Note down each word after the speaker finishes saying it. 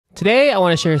Today, I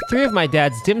want to share 3 of my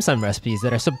dad's dim sum recipes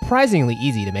that are surprisingly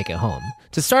easy to make at home.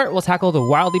 To start, we'll tackle the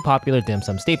wildly popular dim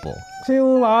sum staple.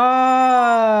 Siu Mai，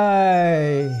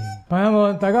朋友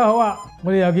們大家好啊！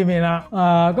我哋又見面啦。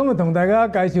今日同大家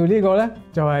介紹呢個咧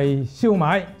就係燒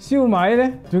賣。燒賣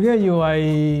咧最緊要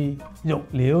係肉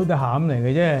料得餡嚟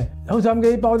嘅啫。有心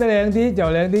機包得靚啲就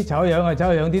靚啲，醜樣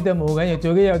醜樣啲都冇緊要，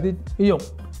最緊要啲肉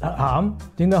餡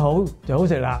整得好就好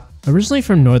食啦。 Originally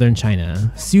from northern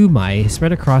China, Siu Mai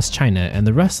spread across China and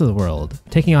the rest of the world,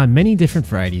 taking on many different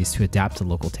varieties to adapt to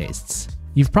local tastes.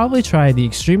 You've probably tried the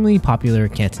extremely popular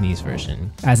Cantonese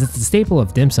version, as it's a staple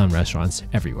of dim sum restaurants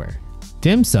everywhere.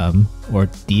 Dim sum, or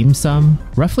dim sum,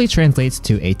 roughly translates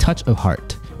to a touch of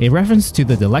heart, a reference to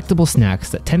the delectable snacks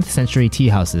that 10th century tea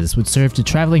houses would serve to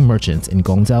traveling merchants in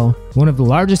Guangzhou, one of the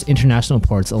largest international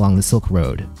ports along the Silk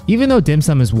Road. Even though dim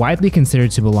sum is widely considered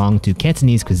to belong to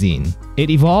Cantonese cuisine, it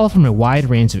evolved from a wide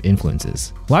range of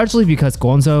influences, largely because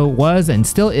Guangzhou was and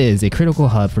still is a critical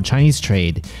hub for Chinese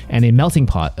trade and a melting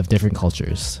pot of different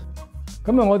cultures.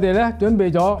 今日我哋咧準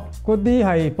備咗嗰啲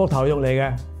係膊頭肉嚟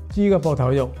嘅，豬嘅膊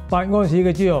頭肉，8安士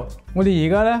嘅豬肉。我哋而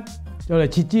家咧就嚟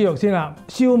切豬肉先啦。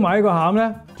燒賣個餡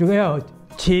咧，最緊要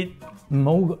切，唔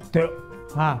好剁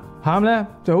啊！餡咧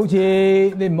就好似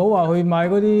你唔好話去買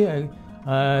嗰啲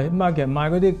market 買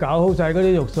嗰啲搞好晒嗰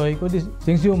啲肉碎，嗰啲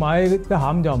整燒賣啲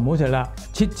餡就唔好食啦。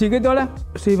切幾多咧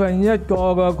？1/4個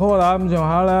嘅 quarter 咁上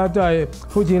下啦，即係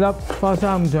好似粒花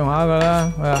生咁上下噶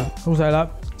啦，係啊，好細粒，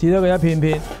切咗佢一片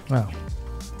片啊。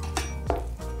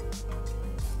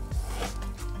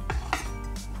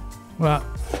 好啦，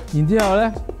然之後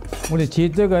咧，我哋切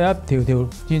咗佢一條條，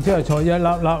然之後菜一粒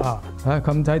粒啊，睇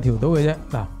咁細條到嘅啫。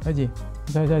嗱，睇住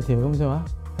細細條咁上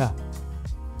下，啊，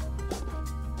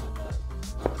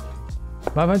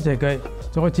擺翻齊佢，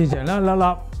再切成一粒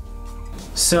粒。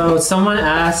So someone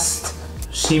asked,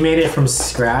 she made it from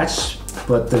scratch,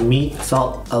 but the meat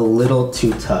felt a little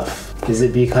too tough. Is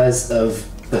it because of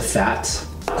the fat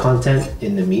content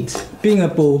in the meat? 邊個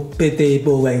地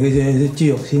部位嘅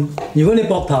豬肉先？如果你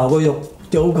膊頭個肉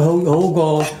就好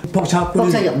過撲叉嗰啲。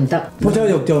撲叉肉唔得，撲叉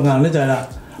肉就硬得滯啦。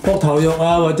膊頭肉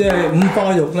啊，或者係五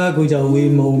花肉啦，佢就會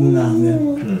冇咁硬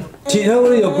嘅。切開嗰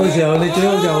啲肉嘅時候，你最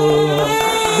好就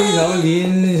啲手鏈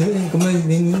咁樣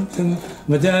鏈，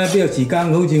或者邊有時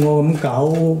間好似我咁搞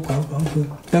佢，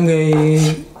等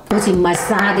佢好似抹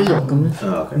沙啲肉咁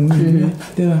樣。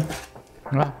對啊，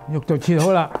啊，肉就切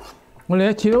好啦。 我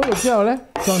哋切好肉之後咧，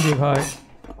裝住佢，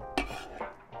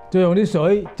再用啲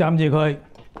水浸住佢。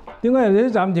點解用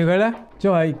啲浸住佢咧？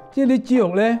就係即係啲豬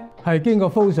肉咧係經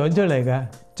過風筍出嚟嘅，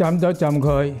浸咗浸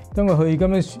佢，等佢去咁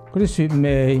樣嗰啲雪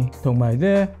味，同埋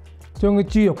咧將啲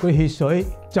豬肉嘅血水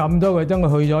浸咗佢，等佢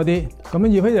去咗啲。咁樣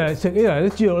醃起嚟食起嚟啲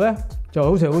豬肉咧就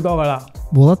好食好多噶啦。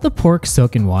We'll let the pork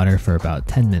soak in water for about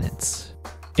 10 minutes.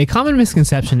 A common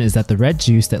misconception is that the red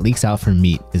juice that leaks out from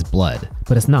meat is blood,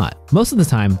 but it's not. Most of the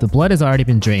time, the blood has already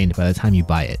been drained by the time you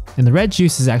buy it, and the red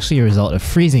juice is actually a result of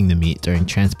freezing the meat during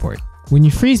transport. When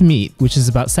you freeze meat, which is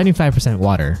about 75%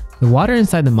 water, the water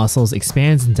inside the muscles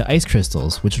expands into ice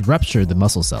crystals, which rupture the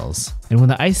muscle cells. And when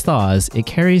the ice thaws, it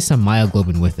carries some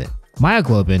myoglobin with it.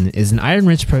 Myoglobin is an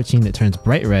iron-rich protein that turns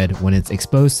bright red when it's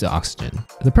exposed to oxygen.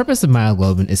 The purpose of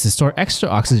myoglobin is to store extra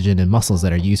oxygen in muscles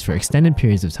that are used for extended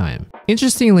periods of time.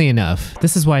 Interestingly enough,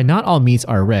 this is why not all meats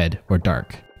are red or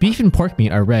dark. Beef and pork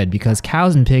meat are red because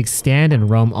cows and pigs stand and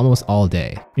roam almost all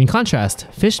day. In contrast,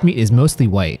 fish meat is mostly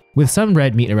white, with some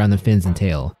red meat around the fins and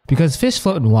tail, because fish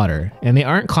float in water, and they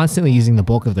aren't constantly using the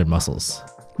bulk of their muscles.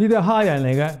 呢啲係蝦仁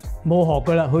嚟嘅，冇殼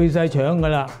噶啦，去晒腸噶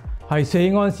啦。 係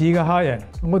4安士嘅蝦仁，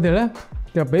我哋咧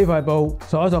就俾塊布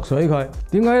索一索水佢。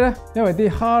點解咧？因為啲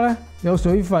蝦咧有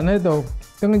水分喺度，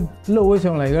等佢撈起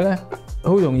上嚟嘅咧，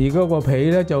好容易嗰個皮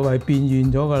咧就係變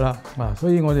軟咗噶啦。所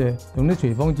以我哋用啲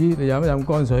廚房紙嚟飲一飲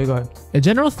乾水佢。A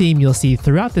general theme you'll see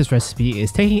throughout this recipe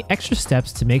is taking extra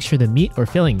steps to make sure the meat or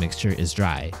filling mixture is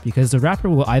dry, because the wrapper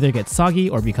will either get soggy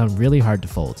or become really hard to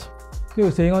fold. 呢個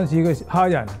4安士嘅蝦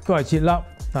仁都係切粒，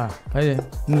睇住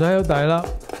唔使好大粒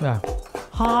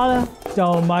蝦咧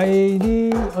就買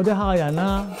啲有啲蝦仁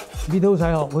啦，搣好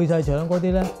晒殼，去晒腸嗰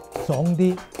啲咧，爽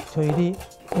啲、脆啲。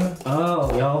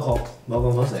哦，有殼冇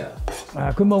咁好食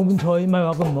啊？佢冇咁脆，唔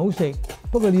係話佢唔好食，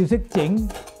不過你要識整，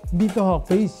搣咗殼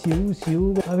俾少少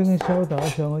阿邊嘅蘇打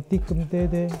上去，啲咁嗲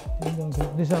咁樣佢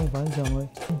啲生粉上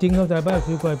去，整好晒擺入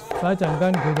雪櫃，擺一陣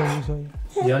間佢就會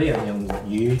碎。有啲人用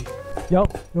魚，有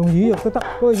用魚肉都得，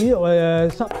不過魚肉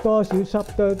濕多少濕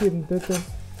多啲唔得多。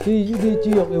 啲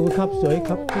豬肉又會吸水，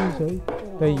吸啲水，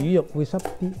但係魚肉會濕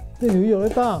啲。啲魚肉都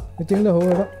得，你整得好就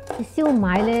得。燒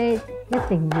賣咧一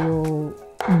定要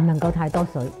唔能夠太多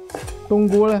水。冬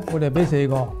菇咧，我哋俾4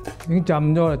個，已經浸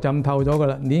咗啦，浸透咗噶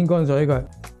啦，碾乾水佢。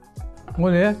我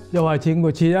哋咧又係切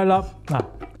佢切一粒嗱，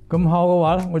咁厚嘅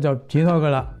話咧我就剪開佢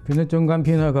啦，片喺中間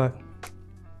偏開佢，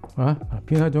啊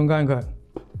偏開中間佢，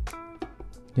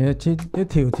然後切一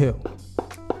條條，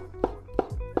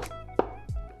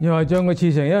又係將佢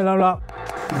切成一粒粒。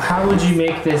How would you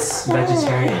make this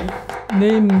vegetarian?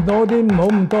 你唔多啲，唔好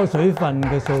咁多水分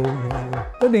嘅素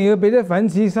嘢，一定要俾啲粉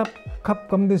絲濕吸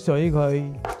咁啲水佢，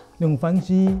用粉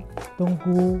絲、冬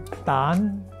菇、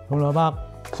蛋、紅蘿蔔、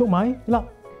粟米粒。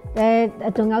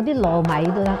仲有啲糯米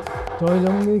都得，再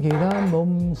用啲其他冇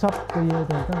咁濕嘅嘢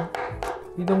就得。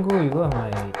啲冬菇如果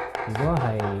係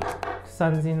新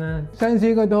鮮啦，新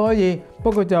鮮嘅都可以，不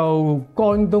過就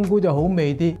乾冬菇就好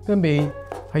味啲，個味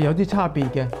係有啲差別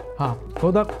嘅嚇。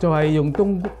覺得就係用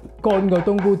乾嘅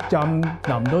冬菇浸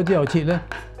腍咗之後切咧，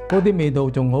嗰啲味道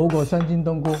仲好過新鮮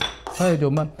冬菇。睇你做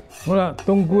乜？好啦，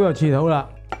冬菇又切好啦，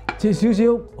切少少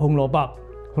紅蘿蔔，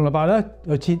紅蘿蔔咧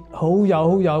又切好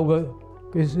幼嘅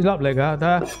粒嚟㗎，睇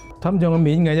下冚上個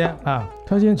面嘅啫啊！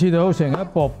首先切到成一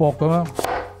薄薄咁樣，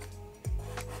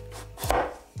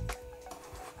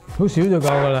好少就夠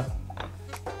㗎啦。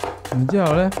然之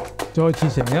後咧，再切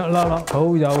成一粒粒，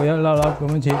好幼嘅一粒粒咁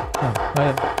樣切啊，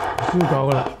係燒夠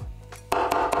㗎啦。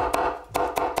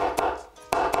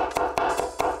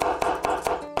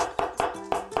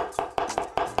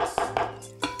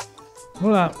好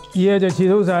啦，嘢就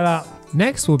切好晒啦。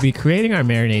Next, we'll be creating our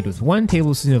marinade with 1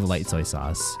 tablespoon of light soy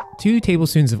sauce, 2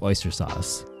 tablespoons of oyster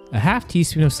sauce, a half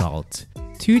teaspoon of salt,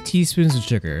 2 teaspoons of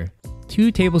sugar,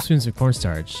 2 tablespoons of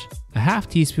cornstarch, a half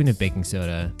teaspoon of baking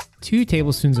soda, 2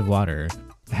 tablespoons of water,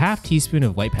 a half teaspoon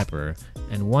of white pepper,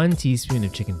 and 1 teaspoon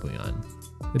of chicken bouillon.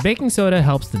 The baking soda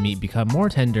helps the meat become more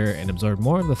tender and absorb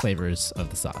more of the flavors of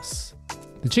the sauce.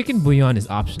 The chicken bouillon is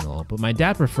optional, but my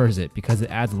dad prefers it because it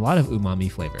adds a lot of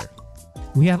umami flavor.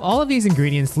 We have all of these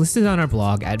ingredients listed on our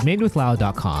blog at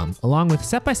madewithlao.com, along with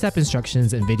step-by-step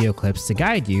instructions and video clips to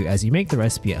guide you as you make the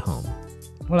recipe at home.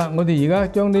 好啦，我哋而家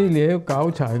將啲料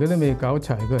搞齊，嗰啲未搞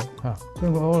齊佢嚇，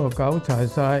將佢嗰度搞齊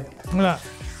晒。好啦，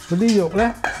嗰啲肉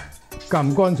咧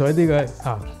撳乾水啲嘅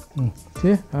嚇，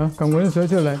撳乾啲水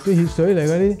出嚟，啲血水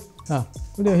嚟嗰啲嚇，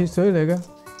嗰啲係血水嚟嘅，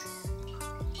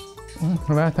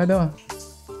係咪啊？睇到啊？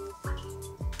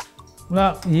好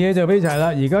啦，嘢就俾齊啦，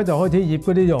而家就開始醃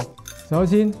嗰啲肉。首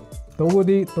先倒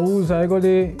晒嗰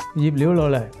啲醃料落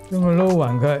嚟，將佢撈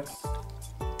勻佢，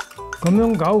咁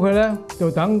樣搞佢咧，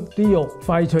就等啲肉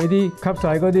快脆啲，吸晒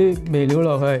嗰啲味料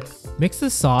落去。Mix the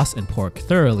sauce and pork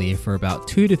thoroughly for about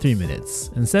 2 to 3 minutes,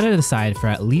 and set it aside for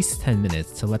at least 10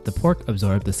 minutes to let the pork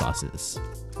absorb the sauces.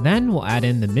 Then we'll add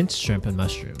in the minced shrimp and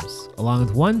mushrooms, along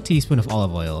with 1 teaspoon of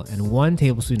olive oil and 1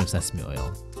 tablespoon of sesame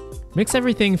oil. Mix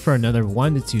everything for another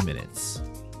 1 to 2 minutes.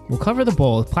 We'll cover the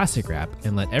bowl with plastic wrap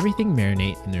and let everything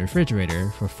marinate in the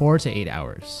refrigerator for 4 to 8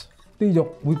 hours. 啲肉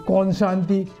會乾身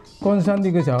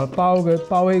啲嘅時候包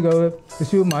起個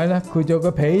燒賣咧，佢就個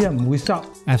皮又唔會濕。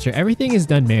After everything is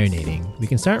done marinating, we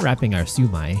can start wrapping our siu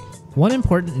mai. One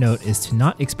important note is to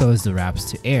not expose the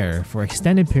wraps to air for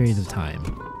extended periods of time.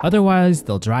 Otherwise,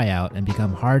 they'll dry out and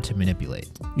become hard to manipulate.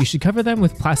 You should cover them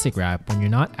with plastic wrap when you're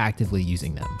not actively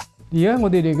using them. 而家我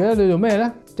哋嚟嘅做咩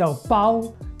咧？就包，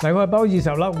大概包20粒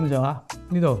咁上下。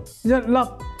呢度一粒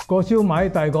個燒賣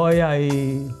大概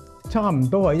係差唔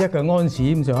多係1個安士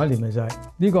咁上下連埋晒。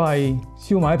呢個係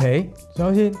燒賣皮。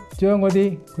首先將嗰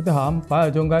啲餡擺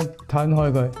喺中間，攤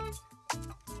開佢。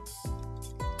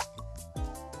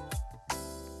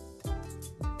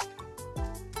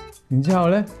然之後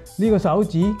咧，呢個手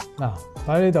指嗱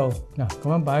擺喺呢度，嗱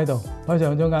咁樣擺喺度，擺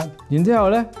上中間。然之後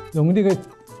咧，用呢個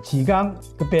匙羹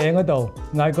個柄嗰度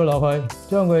壓佢落去，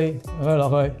將佢落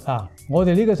去啊！我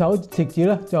哋呢個手食指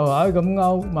咧就喺咁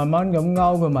勾，慢慢咁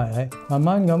勾佢埋嚟，慢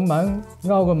慢咁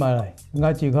勾佢埋嚟，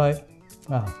壓住佢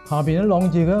啊！下邊都晾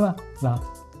住佢嘛嗱，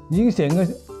已經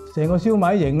成個燒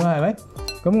賣形啦，係咪？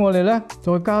咁我哋咧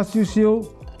再加少少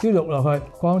啲肉落去，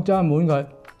裝滿佢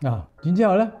啊！然之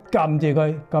後咧撳住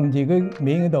佢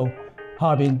面嗰度。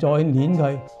下邊再捏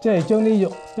佢，即係將啲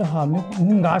肉一下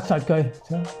面壓實佢，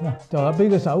就係俾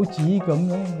個手指咁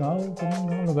樣咬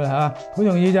落去嚇，好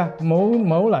容易咋，唔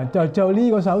好難，就呢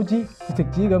個手指食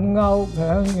指咁勾，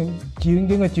轉經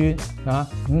嘅轉嚇，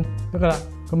得㗎啦。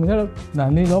咁一嗱，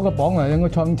你攞個磅嚟，用個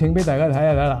稱稱俾大家睇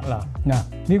下得啦。嗱，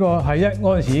呢個係1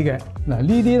安士嘅，嗱呢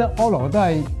啲咧柯羅都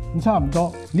係差唔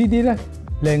多，呢啲咧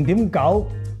0.9，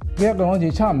一個安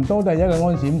士差唔多都係1個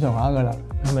安士咁上下㗎啦。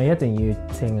係咪一定要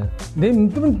稱啊？你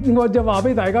唔我就話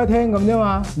俾大家聽咁啫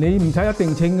嘛，你唔使一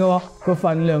定稱嘅喎，個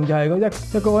份量就係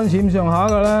一個安士咁上下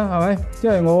㗎啦，係咪？即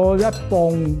係我1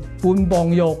磅半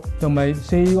磅肉同埋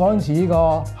4安士個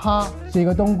蝦，4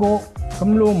個冬菇，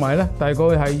咁撈埋咧，大概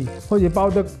係可以包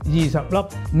得20粒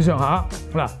咁上下。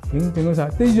嗱，整好晒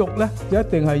啲肉咧，就一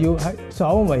定係要喺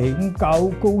稍微咁較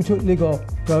高出呢個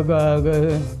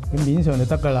面上就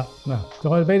得噶啦。嗱，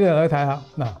再俾大家睇下，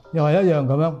嗱，又係一樣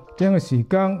咁樣，將個時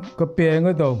間個柄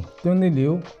嗰度，將啲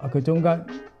料佢中間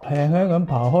輕輕咁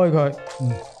刨開佢，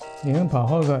輕輕刨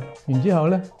開佢，然之後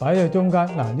咧擺喺中間，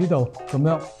嗱呢度咁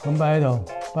樣咁擺喺度，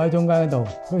擺喺中間嗰度，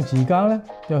個時間咧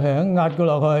就輕輕壓佢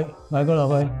落去，壓佢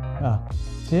落去，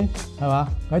知係嘛？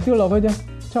壓啲落去啫，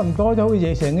差唔多就好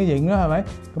似成個形啦，係咪？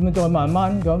咁你再慢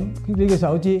慢咁呢個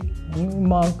手指咁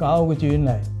掹搞佢轉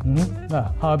嚟，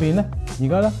下邊咧而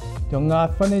家咧就壓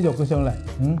翻啲肉佢上嚟，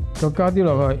再加啲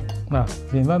落去，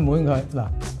連翻滿佢，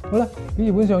好啦，基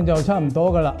本上就差唔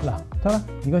多噶啦，得啦，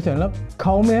而家成粒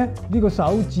靠咩？呢個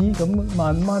手指咁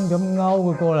慢慢咁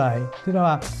勾佢過嚟，知道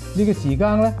嘛？呢個時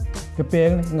間咧個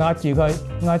柄壓住佢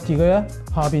咧，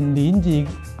下邊鏈住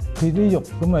佢啲肉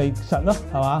咁咪實咯，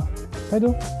係嘛？睇到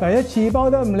第一次包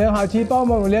得唔靚，下次包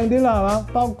咪靚啲啦，係嘛？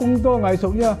包工多藝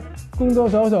熟啫，工多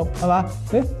手熟，係嘛？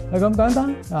係咁簡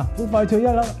單，好快脆一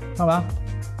粒，係嘛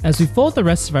？As we fold the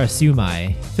rest of our siu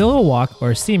mai, fill a wok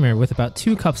or steamer with about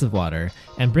 2 cups of water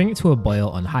and bring it to a boil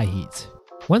on high heat.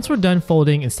 Once we're done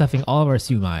folding and stuffing all of our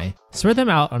siu mai, spread them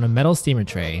out on a metal steamer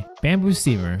tray, bamboo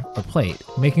steamer, or plate,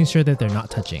 making sure that they're not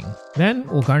touching. Then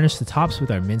we'll garnish the tops with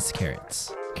our minced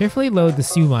carrots. Carefully load the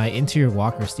siu mai into your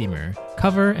wok or steamer,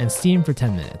 cover, and steam for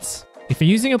 10 minutes. If you're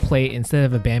using a plate instead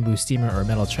of a bamboo steamer or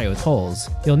metal tray with holes,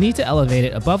 you'll need to elevate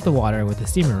it above the water with a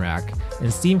steamer rack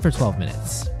and steam for 12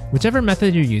 minutes. Whichever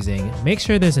method you're using, make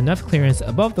sure there's enough clearance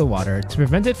above the water to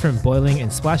prevent it from boiling and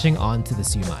splashing onto the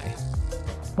siu mai.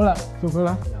 好啦，做佢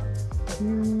啦。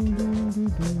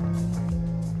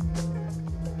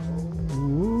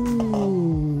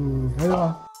睇到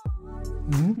嘛？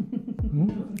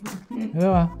睇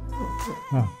到嘛？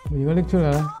我而家拎出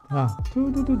嚟啦，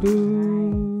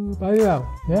擺呢度，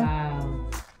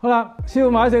好啦，燒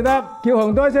賣食得，叫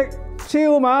紅多食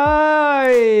燒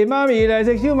賣，媽咪嚟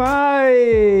食燒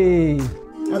賣。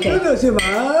OK， 呢度燒賣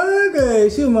嘅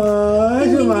燒賣。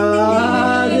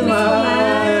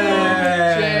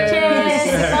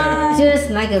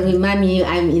Just like remind me,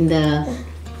 I'm in the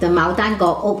牡丹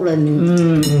閣屋崙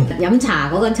飲茶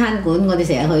嗰間餐館，我哋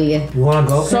成日去嘅。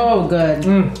Wow, so good.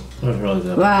 That's really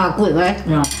good. Wow, good, right?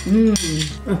 Yeah.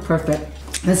 Perfect.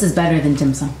 This is better than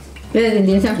dim sum. Better than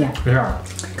dim sum? Yeah.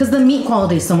 Because the meat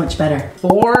quality is so much better.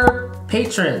 4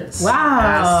 patrons.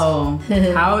 Wow.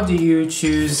 How do you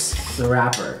choose the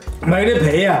wrapper? 買啲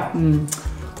皮啊，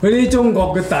嗰啲中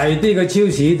國嘅大啲嘅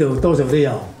超市度多數都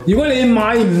有。如果你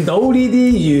買唔到呢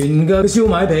啲原嘅燒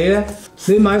賣皮咧，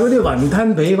你買嗰啲雲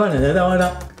吞皮翻嚟就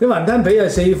得。啲雲吞皮係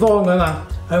4方㗎嘛，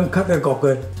咁 cut 一角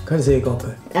佢 ，cut 4角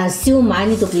佢。燒賣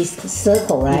need to be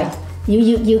circle, right?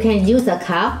 You can use a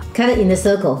cup, cut it in a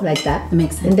circle like that.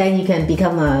 Makes sense. And then you can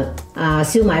become a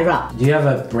siu mai wrap. Do you have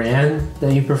a brand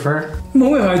that you prefer?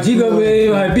 冇咩牌子㗎，你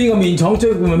係邊個麵廠出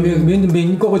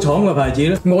麵嗰個廠嘅牌子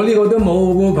咧？我呢個都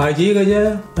冇牌子嘅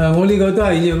啫，我呢個都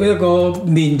係要一個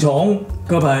麵廠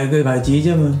個牌子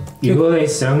啫嘛。如果你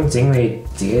想整你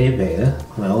自己啲皮咧，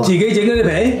係咪好？自己整嗰啲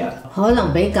皮，可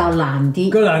能比較難啲。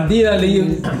個難啲啦，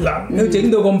你要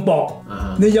整到咁薄，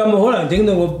你有冇可能整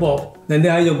到咁薄？人哋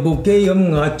係用部機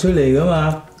咁壓出嚟噶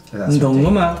嘛，唔同噶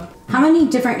嘛。How many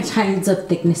different kinds of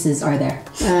thicknesses are there?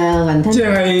 雲吞。即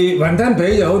係雲吞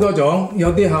皮就好多種，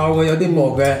有啲厚嘅，有啲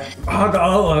薄嘅。蝦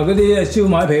餃嗰啲燒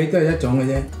賣皮都係一種嘅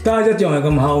啫，加一種係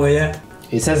咁厚嘅啫。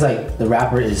It says like the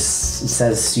wrapper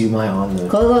says siu mai on the.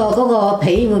 嗰個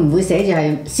皮會唔會寫住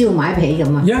係燒賣皮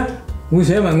咁啊？會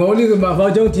寫埋我呢個化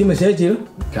妝紙咪寫住咯。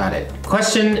Got it.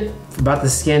 Question about the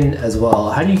skin as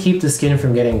well. How do you keep the skin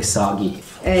from getting soggy?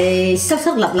 濕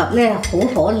濕立立咧，好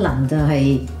可能就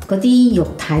係嗰啲肉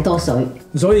太多水。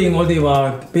所以我哋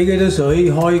話俾幾多水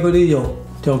開嗰啲肉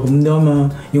就咁多嘛。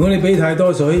如果你俾太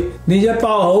多水，你一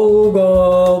包好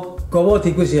個鍋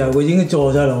貼嘅時候，佢已經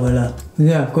坐晒落去啦。你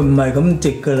知啊，佢唔係咁直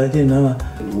㗎啦，知唔知嘛？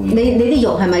你啲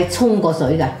肉係咪沖過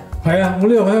水㗎？係啊，我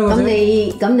呢度喺個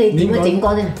水。咁你點樣整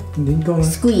乾啫？點乾啊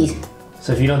 ？Squeeze.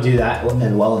 So if you don't do that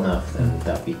and well enough, then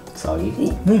that'll be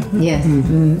soggy. Yes.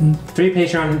 3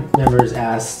 Patreon members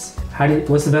asked,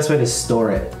 what's the best way to store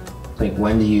it? Like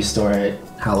when do you store it?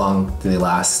 How long do they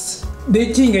last?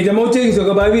 你千祈就冇蒸熟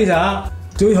嘅擺 pizza，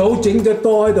 最好整得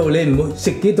多喺度，你唔好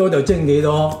食幾多就蒸幾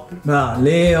多。嗱，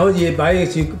你可以擺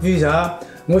雪 pizza，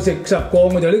 我食10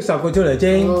個我就拎10個出嚟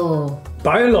蒸。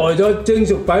擺耐咗蒸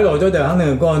熟，擺耐咗就肯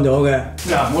定係乾咗嘅。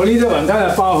嗱，我呢啲雲吞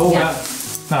係包好嘅。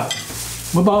嗱，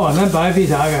我包雲吞擺喺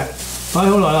pizza 嘅，擺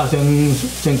好耐啦，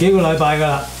成幾個禮拜㗎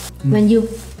啦。When you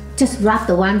just wrap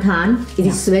the wonton, it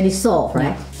is very soft,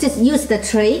 right? Just use the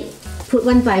tray, put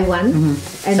one by one,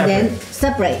 and then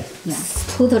separate. Yeah.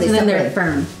 Totally So then separate. they're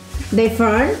firm. They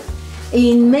firm.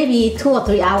 In maybe 2 or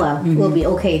 3 hours will be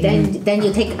okay. Then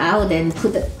you take out and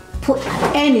put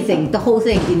anything, the whole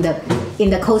thing in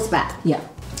the cold spot. Yeah.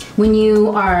 When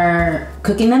you are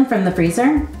cooking them from the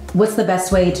freezer, what's the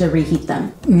best way to reheat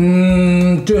them?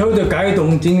 最好就解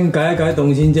凍蒸，解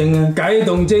凍先蒸啊！解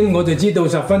凍蒸我就知道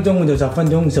10分鐘我就10分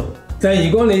鐘熟。但係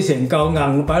如果你成嚿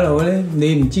硬擺落去咧，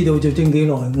你唔知道要蒸幾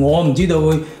耐，我唔知道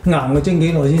會硬嘅蒸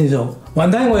幾耐先熟。雲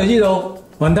吞我就知道。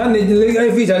雲吞你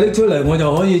喺 freezer 拎出嚟，我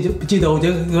就可以知道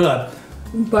整可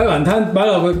能擺雲吞擺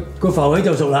落去個浮起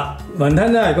就熟啦。雲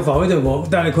吞咧個浮起就冇，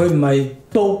但係佢唔係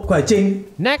煲，佢係蒸。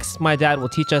Next, my dad will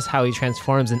teach us how he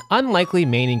transforms an unlikely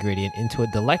main ingredient into a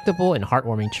delectable and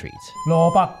heartwarming treat.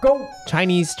 蘿蔔糕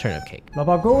Chinese turnip cake. 蘿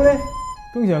蔔糕咧，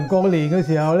通常過年嘅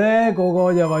時候咧，個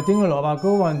個就話整個蘿蔔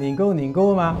糕話年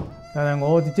糕啊嘛。但係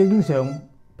我經常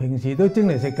平時都蒸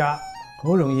嚟食㗎，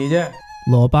好容易啫。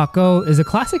Lo bak go is a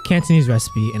classic Cantonese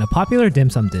recipe and a popular dim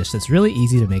sum dish that's really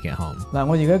easy to make at home. 嗱，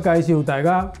我而家介紹大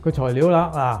家個材料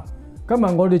啦。嗱，今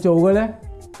日我哋做嘅咧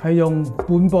係用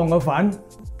半磅嘅粉，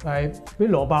係啲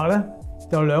蘿蔔咧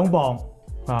就2磅，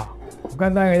好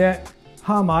簡單嘅啫。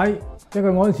蝦米1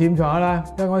個安士咁上下啦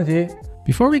，1個安士。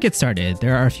Before we get started,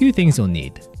 there are a few things you'll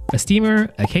need: a steamer,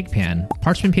 a cake pan,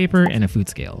 parchment paper, and a food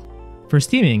scale. For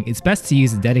steaming, it's best to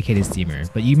use a dedicated steamer,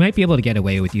 but you might be able to get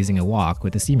away with using a wok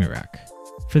with a steamer rack.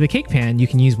 For the cake pan, you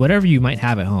can use whatever you might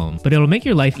have at home, but it'll make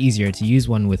your life easier to use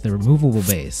one with a removable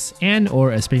base and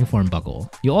or a springform buckle.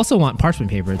 You'll also want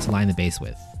parchment paper to line the base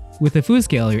with. With the food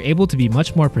scale, you're able to be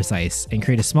much more precise and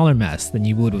create a smaller mess than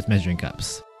you would with measuring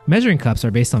cups. Measuring cups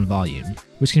are based on volume,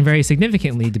 which can vary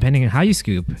significantly depending on how you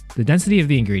scoop, the density of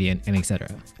the ingredient, and etc.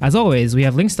 As always, we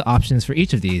have links to options for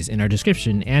each of these in our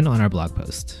description and on our blog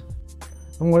post.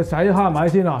 咁我哋洗蝦米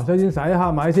先啦，首先洗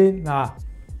蝦米先嗱。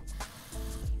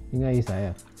點解要洗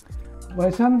啊？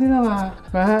衞生啲啊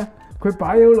嘛，佢擺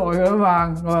好耐㗎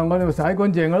嘛，我哋洗乾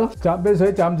淨佢咯，俾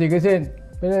水浸住佢先，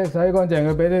俾你洗乾淨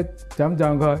佢，俾你浸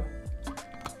佢。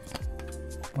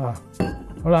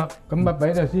好啦，咁咪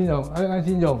俾就先用，啱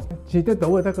先用，切得到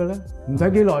就得㗎啦，唔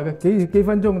使幾耐嘅，幾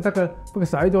分鐘就得㗎，不過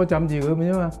洗咗浸住佢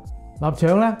咁啫嘛。臘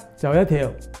腸咧就1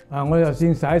條，我哋就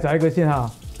先洗佢先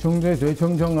嚇，沖啲水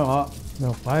沖嘅嗬。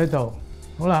就擺喺度，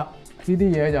好啦，呢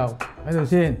啲嘢就喺度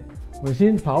先。我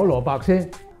先刨蘿蔔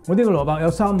先，我呢個蘿蔔有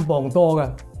3磅多嘅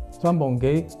，3磅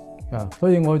幾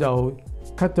所以我就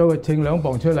cut 咗佢稱2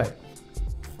磅出嚟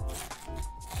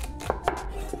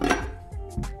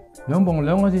，2磅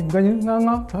2個先，唔緊要，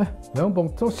啱，2磅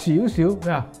多少少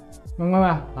咩啊？啱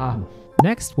啊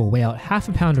Next, we'll weigh out half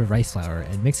a pound of rice flour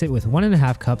and mix it with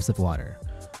 1.5 cups of water.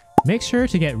 Make sure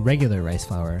to get regular rice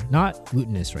flour, not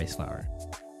glutinous rice flour.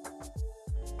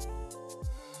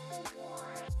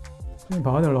 先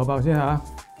刨條蘿蔔先嚇，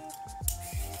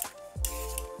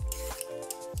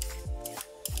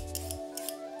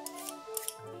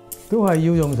都係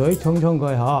要用水沖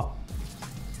佢嚇。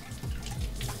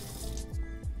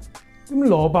咁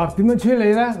蘿蔔點樣處理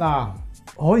咧？嗱，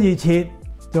可以切，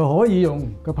就可以用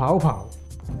個刨刨。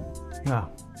呢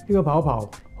個刨刨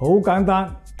好簡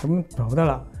單，咁就得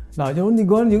啦。嗱，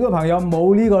如果朋友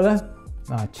冇呢個咧，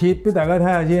切俾大家睇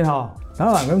下先嚇。打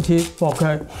橫咁切薄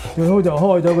佢，最好就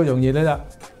開咗佢容易啲啦，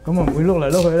咁啊唔會碌嚟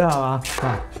碌去啦，係嘛？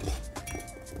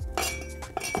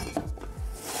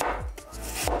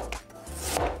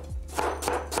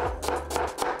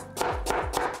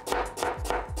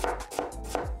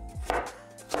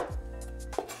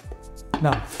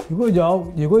嗱，如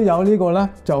果有呢個咧，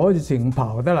就可以成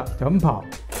刨就得啦，就咁刨，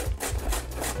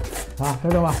睇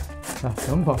到嘛？就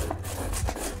咁刨，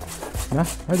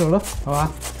喺度咯，係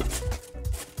嘛？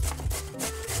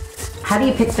 How do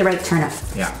you pick the right turnip?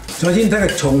 首先睇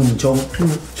佢重唔重，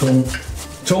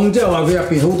重即係話佢入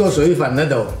邊好多水分喺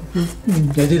度，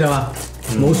你知道嘛？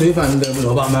冇水分就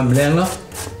蘿蔔咪唔靚咯。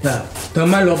同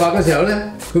埋蘿蔔嘅時候咧，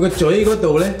佢個嘴嗰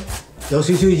度咧有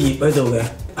少少葉喺度嘅，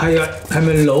係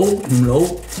咪老唔老？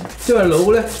即係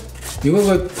老咧，如果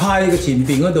佢派嘅前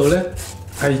邊嗰度咧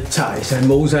係柴晒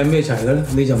冇晒咩柴嘅咧，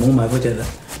你就冇買嗰隻啦。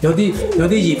有啲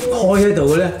葉開喺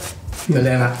度嘅咧就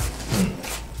靚啦。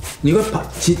 如果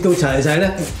切到齊晒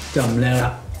咧，就唔靚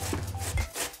啦。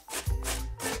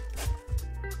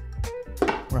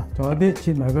嗱，仲有啲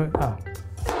切埋佢好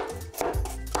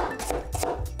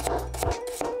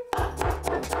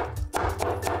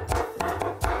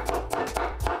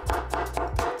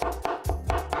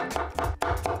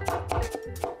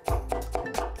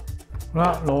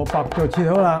啦，蘿蔔就切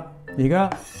好啦，而家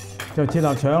就切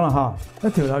臘腸啦嚇，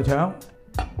一條臘腸。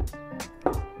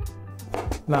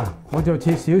 嗱，我就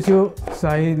切少少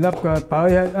細粒嘅，擺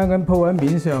一陣鋪喺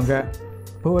面上嘅，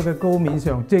鋪喺個高面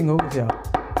上蒸好嘅時候，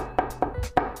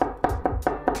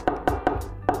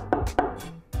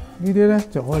呢啲咧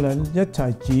就可能一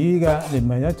齊煮嘅，連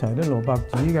埋一齊啲蘿蔔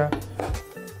煮嘅。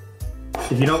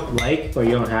If you don't like or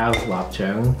you don't have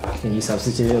lapchang, can you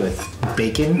substitute it with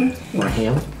bacon or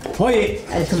ham? 可以，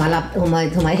同埋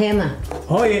ham 啊，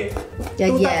可以，日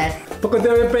日。不過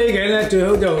啲啤頸咧最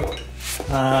好就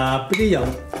俾啲油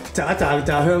炸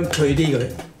香脆啲佢。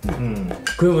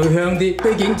佢會香啲。啤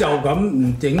頸就咁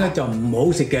唔整咧就唔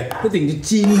好食嘅，一定要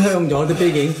煎香咗啲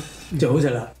啤頸就好食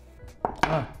啦。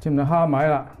切唔到蝦米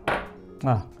啦，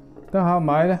得蝦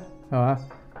米咧係嘛？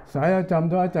洗一浸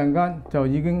咗一陣間就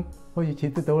已經可以切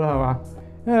得到啦係嘛？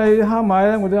因為蝦米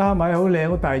咧，我啲蝦米好靚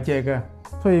好大隻嘅，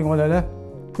所以我哋咧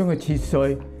將佢切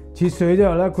碎，切碎之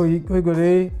後咧佢嗰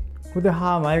啲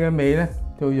蝦米嘅味咧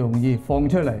就容易放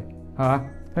出嚟係嘛？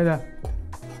睇下。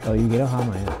又要幾多蝦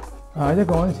米啊？一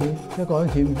個安士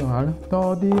咁上下啦，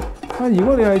多啲。如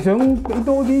果你係想俾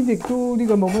多啲，亦都呢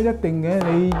個冇乜一定嘅。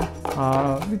你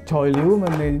啲材料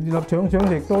咪你臘腸想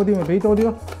食多啲咪俾多啲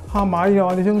咯。蝦米嘅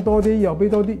話你想多啲又俾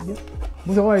多啲，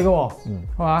冇所謂嘅喎，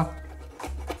係嘛？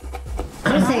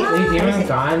你點樣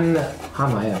揀蝦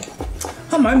米啊？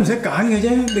蝦米唔使揀嘅啫，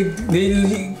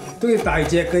你都要大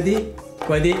隻嗰啲，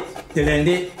貴啲就靚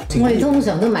啲。我哋通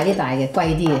常都買啲大嘅，貴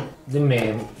啲嘅。啲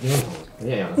味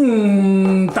點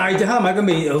樣？大隻蝦米嘅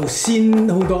味又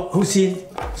鮮好多，好鮮；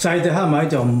細隻蝦米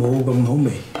就冇咁好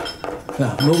味，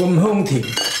冇咁香甜，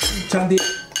差啲。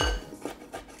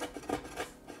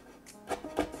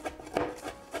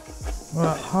好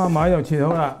啦，蝦米就切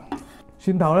好啦。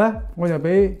蒜頭咧，我就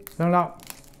俾2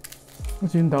粒。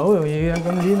蒜頭好容易嘅，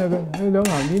咁搣啊佢，2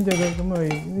行搣隻佢，咁咪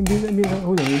搣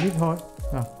好容易搣開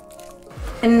啊。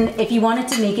And if you wanted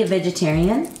to make it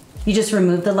vegetarian, you just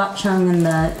remove the lapchang and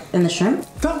the shrimp.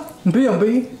 得，唔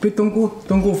俾俾冬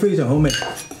菇非常好味。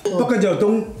不過就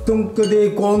冬嗰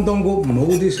啲乾冬菇，唔好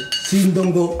啲鮮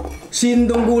冬菇。鮮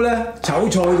冬菇咧炒菜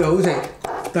就好食，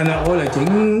但係我嚟整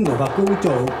蘿蔔糕就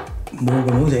冇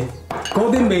咁好食。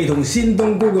嗰啲味同鮮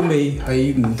冬菇嘅味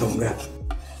係唔同嘅。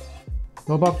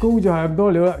蘿蔔糕就係咁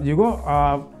多料啦。如果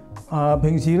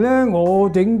平時咧我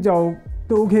整就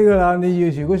都 OK 噶啦。你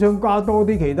如果想加多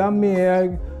啲其他咩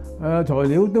材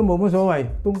料都冇乜所謂，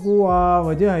冬菇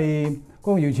或者係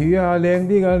乾瑤柱靚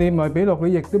啲嘅，你咪俾落去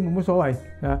亦都冇乜所謂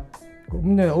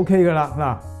咁就 OK 噶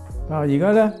啦。而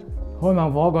家咧開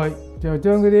猛火佢，就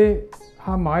將嗰啲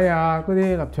蝦米嗰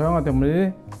啲臘腸同埋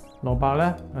啲蘿蔔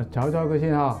咧炒咗佢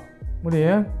先嚇。我哋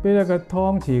咧俾一個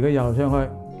湯匙嘅油上去，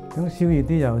等燒熱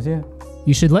啲油先。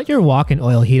You should let your wok and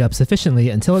oil heat up sufficiently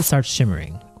until it starts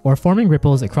shimmering, or forming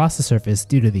ripples across the surface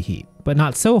due to the heat, but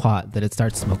not so hot that it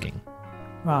starts smoking.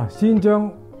 先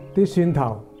將啲蒜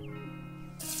頭，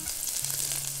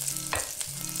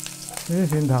咧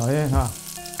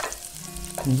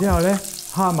然之後咧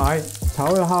蝦米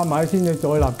炒咗蝦米先至再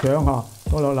臘腸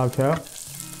再落臘腸。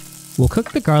We'll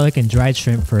cook the garlic and dried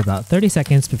shrimp for about 30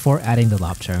 seconds before adding the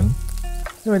lapchang.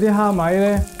 因為啲蝦米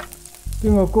咧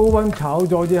經過高溫炒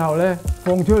咗之後咧，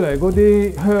放出嚟嗰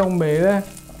啲香味咧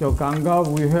就更加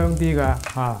會香啲㗎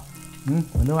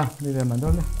聞到嘛？你哋聞到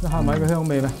咩？啲蝦米嘅香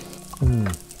味咩？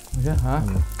係啫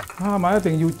蝦米一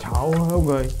定要炒香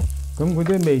佢，咁嗰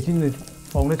啲味先至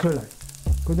放得出嚟，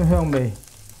嗰啲香味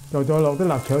就再落啲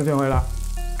臘腸上去啦。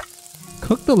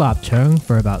Cook the lapchang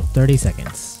for about 30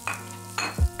 seconds.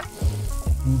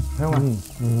 香啊！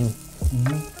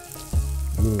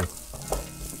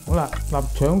好啦，臘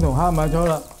腸同蝦米咗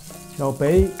啦，又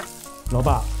俾蘿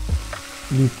蔔。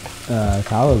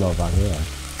炒個蘿蔔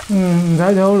嘅。唔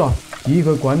使炒好耐，煮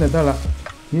佢滾就得啦。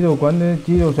煮到滾咧，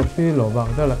煮到熟啲蘿蔔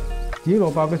就得啦。煮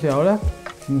蘿蔔嘅時候咧，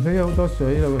唔使有好多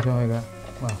水落上去嘅。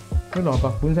啲蘿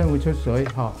蔔本身會出水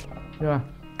知嘛？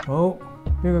好，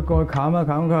俾佢蓋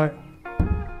冚佢，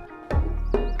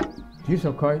煮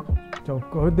熟佢，就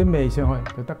嗰啲味上去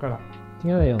就得噶啦。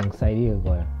點解你用細啲嘅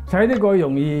蓋啊？細啲蓋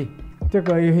容易，即係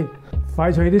佢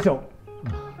快脆啲熟，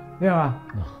知嘛？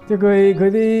即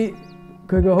係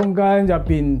佢個空間入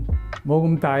邊冇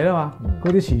咁大啦嘛，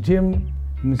嗰啲時添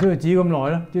唔需要煮咁耐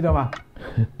啦，知道嘛？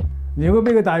如果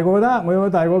俾佢大個得，我有個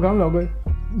大個咁落去，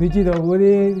你知道嗰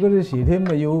啲時添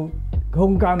咪要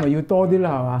空間咪要多啲啦，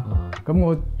係嘛？咁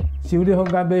我少啲空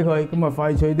間俾佢，咁咪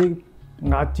快脆啲，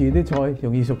壓住啲菜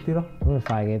容易熟啲咯。咁你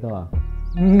快幾多啊？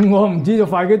我唔知道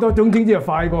快幾多，總之就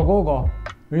快過嗰個，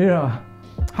你知道嘛？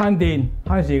慳電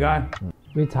慳時間。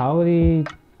你炒嗰啲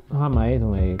蝦米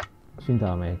同埋蒜頭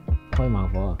係咪開猛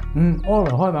火啊？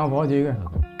開猛火煮嘅。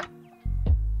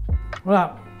好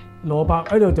啦，蘿蔔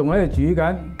喺度仲喺度煮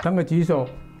緊，等佢煮熟。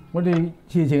我哋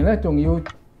事前咧仲要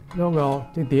攞個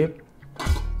隻碟，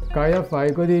計一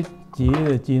塊嗰啲紙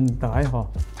就煎帶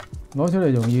攞出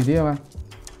嚟容易啲啊嘛。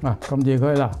嗱，撳住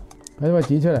佢啦，睇個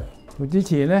紙出嚟。做之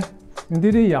前咧，用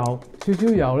啲油，少少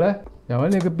油咧，油喺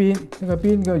你個邊，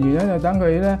嘅原因就等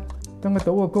佢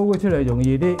倒個膏出嚟容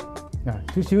易啲。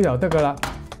少少油得噶啦，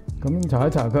咁搽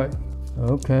一搽佢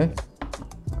 ，OK，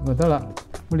 咁就得啦。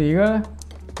我哋而家咧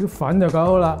啲粉就搞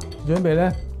好啦，準備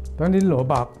咧等啲蘿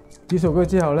蔔煮熟咗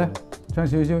之後咧，差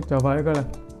少少就快得噶啦。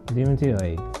點樣知道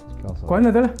係夠熟？滾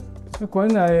就得啦，一滾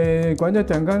一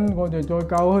陣間，我哋再攪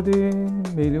開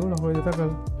啲味料落去就得噶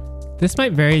啦。This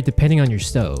might vary depending on your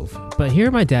stove, but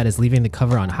here my dad is leaving the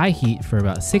cover on high heat for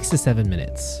about 6 to 7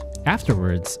 minutes.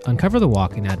 Afterwards, uncover the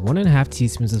wok and add 1.5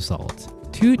 teaspoons of salt,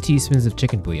 2 teaspoons of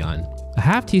chicken bouillon, a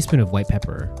half teaspoon of white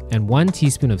pepper, and 1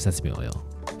 teaspoon of sesame oil.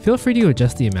 Feel free to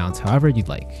adjust the amounts however you'd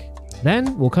like.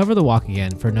 Then, we'll cover the wok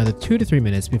again for another 2 to 3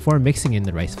 minutes before mixing in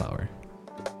the rice flour.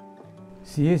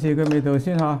 試一試個味道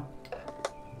先嚇。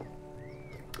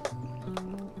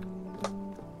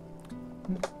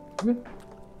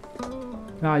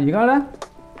嗱，而家咧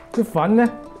啲粉咧，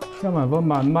加埋火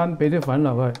慢慢俾啲粉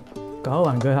落去，攪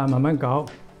勻佢下，慢慢攪。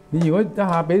你如果一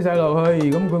下俾晒落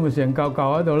去，咁佢咪成嚿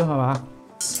喺度咯，係嘛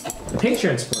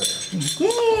Picture exploder.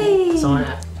 Yay! Someone,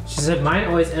 she said, mine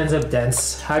always ends up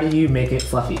dense. How do you make it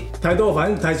fluffy? 太多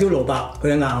粉，太少蘿蔔，佢就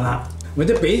硬啦。或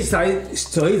者俾晒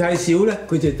水太少咧，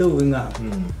佢就都會硬。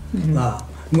嗱，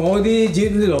我啲煮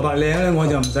啲蘿蔔靚咧，我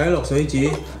就唔使落水煮。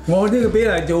我呢個比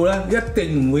例做咧，一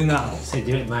定唔會硬。So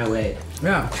do it my way.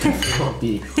 咩啊？ It won't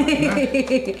be.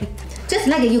 Just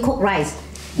like you cook rice.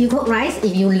 You cook rice,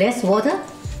 if you less water,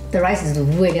 the rice is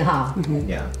really hard.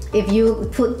 Yeah. If you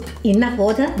put enough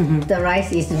water, the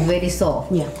rice is very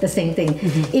soft. Yeah. The same thing.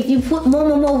 If you put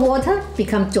more water,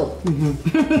 become chop.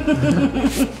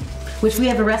 Which we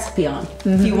have a recipe on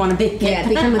if you want to bake it. Yeah,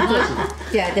 become a chop.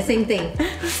 Yeah, the same thing.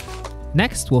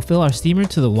 Next, we'll fill our steamer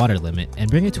to the water limit and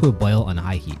bring it to a boil on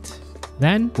high heat.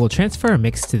 Then, we'll transfer our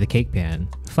mix to the cake pan,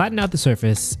 flatten out the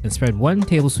surface, and spread 1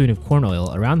 tablespoon of corn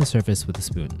oil around the surface with a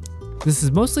spoon. This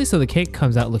is mostly so the cake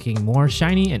comes out looking more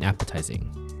shiny and appetizing.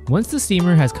 Once the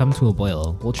steamer has come to a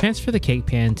boil, we'll transfer the cake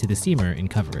pan to the steamer and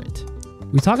cover it.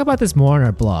 We talk about this more on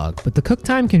our blog, but the cook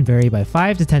time can vary by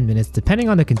 5 to 10 minutes depending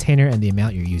on the container and the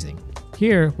amount you're using.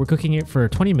 Here, we're cooking it for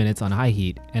 20 minutes on high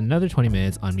heat and another 20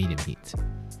 minutes on medium heat.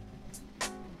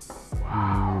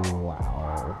 Wow！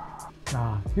 嗱，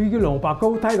呢啲蘿蔔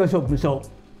糕睇佢熟唔熟，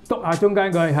篤下中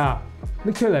間佢嚇，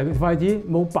拎出嚟筷子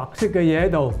冇白色嘅嘢喺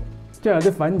度，即係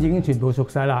啲粉已經全部熟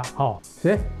晒啦。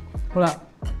寫好啦，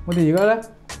我哋而家咧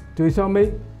最收尾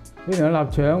呢兩粒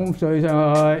腸碎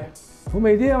上去，好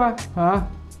味啲啊嘛嚇，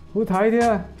好睇啲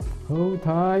啊，好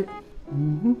睇。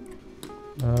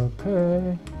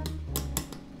OK，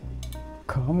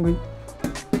 冚佢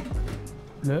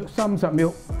30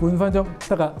秒，半分鐘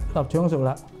得噶，臘腸熟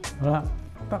啦，好啦，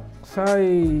得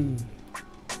西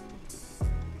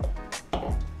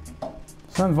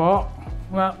新火，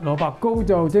好啦，蘿蔔糕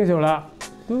就蒸熟啦。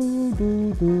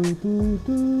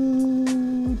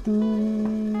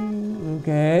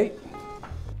OK，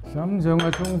 揼上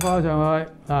個葱花上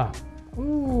去，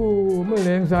咁咪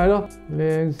靚晒咯，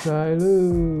靚晒咯。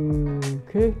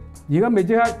OK， 而家未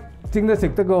即刻蒸得食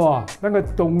得噶喎，等佢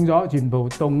凍咗，全部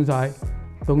凍晒。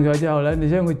凍咗之後咧，你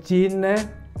將佢煎咧，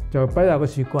就擺入個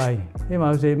雪櫃，起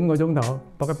碼4、5個鐘頭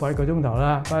，8、9個鐘頭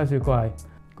啦，擺喺雪櫃。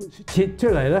切出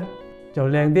嚟咧就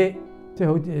靚啲，即係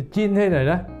好似煎起嚟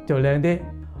咧就靚啲。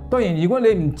當然，如果你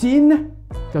唔煎咧，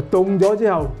就凍咗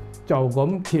之後就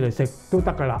咁切嚟食都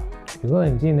得㗎啦。如果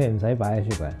你唔煎，你唔使擺喺雪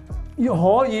櫃。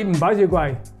可以唔擺雪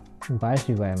櫃，唔擺喺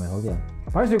雪櫃係咪好啲啊？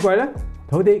擺雪櫃咧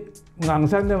好啲，硬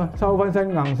身啊嘛，收翻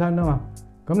身硬身啊嘛。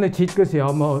咁你切嘅時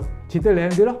候咪切得靚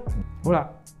啲咯。好啦，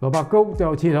蘿蔔糕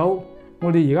就切好，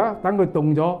我哋而家等佢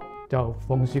凍咗就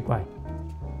放雪櫃。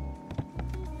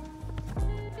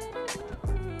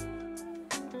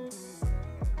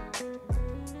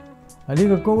呢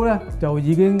個糕咧就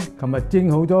已經琴日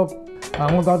蒸好咗。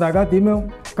我教大家點樣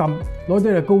撳，攞啲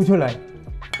隻糕出嚟。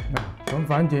咁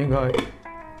反轉佢，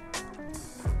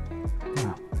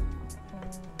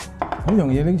好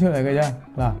容易拎出嚟嘅啫。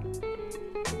嗱，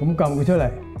咁撳佢出嚟。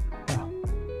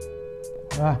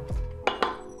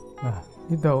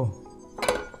呢度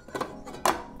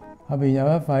下邊有一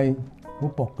塊好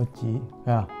薄嘅紙，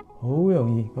好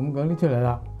容易咁拎出嚟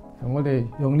啦。我哋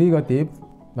用呢個碟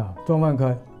裝翻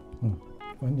佢，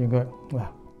反轉佢，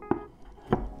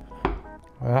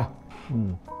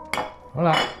好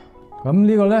啦，咁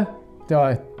呢個咧就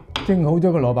係蒸好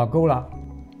咗個蘿蔔糕啦。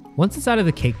Once it's out of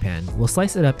the cake pan, we'll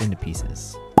slice it up into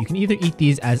pieces. You can either eat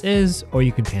these as is, or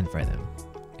you can pan fry them.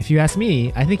 If you ask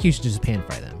me, I think you should just pan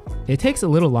fry them. It takes a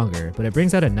little longer, but it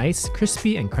brings out a nice,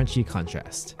 crispy and crunchy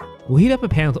contrast. We'll heat up a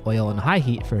pan with oil on high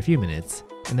heat for a few minutes,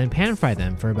 and then pan fry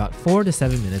them for about 4 to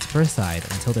 7 minutes per side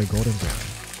until they're golden brown.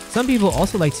 Some people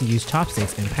also like to use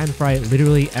chopsticks and pan fry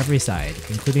literally every side,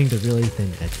 including the really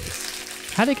thin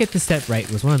edges. How to get this step right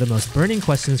was one of the most burning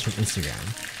questions from Instagram.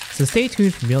 So stay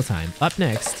tuned for mealtime up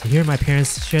next to hear my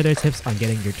parents share their tips on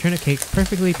getting your turnip cake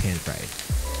perfectly pan fried.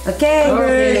 Okay.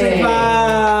 Say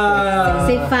bye.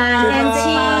 Say bye and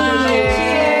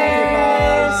cheers.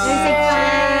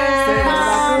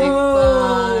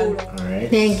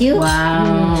 Thank you.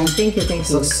 Wow. Thank you.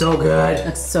 This looks so good.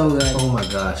 That's so good. Oh my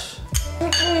gosh.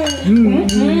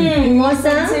 Want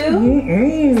some?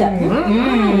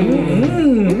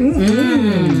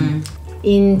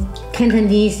 In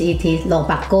Cantonese, it is lo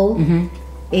bak go.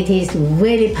 It is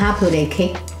very popular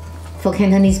cake for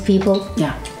Cantonese people.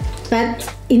 Yeah.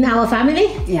 But in our family,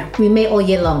 we make all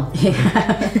year long.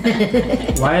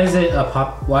 Why is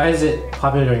it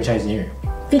popular during Chinese New Year?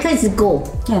 Because it's go.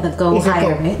 Yeah, the go It's a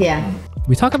higher, go. right? Yeah.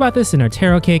 We talk about this in our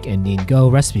taro cake and Neen Go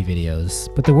recipe videos,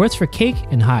 but the words for cake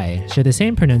and hai share the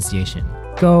same pronunciation,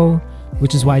 go,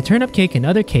 which is why turnip cake and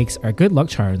other cakes are good luck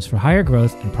charms for higher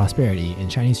growth and prosperity in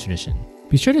Chinese tradition.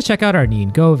 Be sure to check out our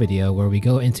Neen Go video where we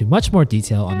go into much more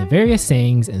detail on the various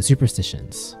sayings and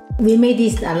superstitions. We made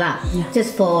this a lot,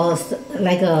 just for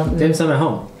like a Dim sum at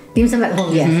home. dim sum at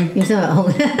home. Yes, dim sum at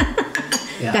home.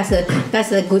 Yeah.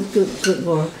 That's a good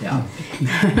word. Yeah.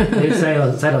 你細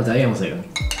路仔有冇食啊？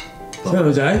細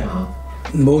路仔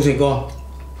冇食過，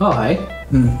哦係。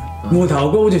芋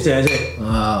頭糕好似成日食。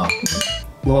啊，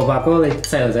蘿蔔糕你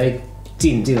細路仔知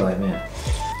唔知道係咩啊？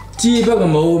知不過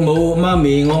冇媽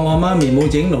咪，我媽咪冇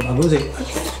整蘿蔔糕食，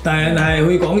但係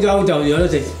去廣州就有得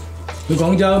食。去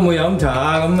廣州冇飲茶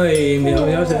啊，咁咪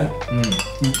有食。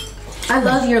I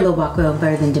love your lobako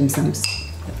better than dim sums.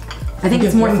 I think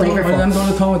it's more 我飲 flavorful. 多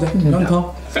啲湯嘅啫，飲湯。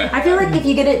I feel like if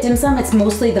you get it dim sum, it's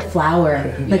mostly the flour.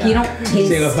 Like you don't 成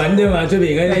個 taste. 粉啫嘛，出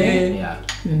邊嗰啲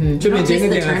Yeah. 出邊整嗰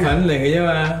啲係粉嚟嘅啫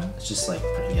嘛。It's just like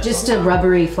Just a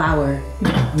rubbery flour.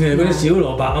 嗰啲小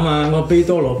蘿蔔啊嘛，我俾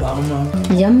多蘿蔔啊嘛。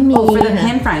Yummy. Oh, for the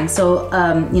pan frying. So,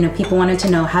 people wanted to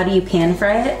know how do you pan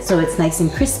fry it so it's nice and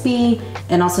crispy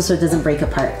and also so it doesn't break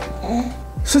apart.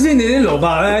 首先你啲蘿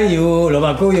蔔咧要蘿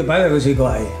蔔糕要擺入個雪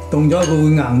櫃，凍咗佢會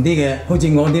硬啲嘅，好似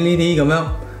我啲呢啲咁樣，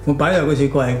我擺入個雪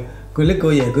櫃，佢拎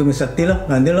個嘢佢咪實啲咯，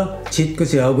硬啲咯。切嘅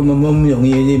時候佢咪冇咁容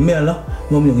易咩咯，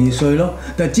冇咁容易碎咯。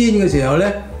但係煎嘅時候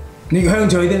咧，你香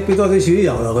脆啲，俾多啲少啲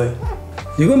油落去。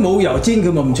如果冇油煎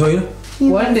佢咪唔脆咯。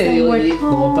One day you'll eat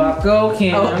蘿蔔糕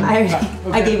Cam. Oh,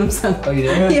 I gave him some. Oh, you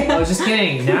did? Yeah. I was just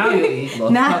kidding. Now you eat 蘿蔔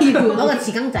Now you. 攞個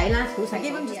匙羹仔啦，好細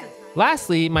嘅。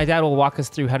Lastly, my dad will walk us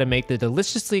through how to make the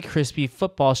deliciously crispy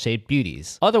football-shaped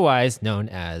beauties, otherwise known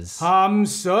as 鹹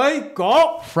水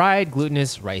角。 fried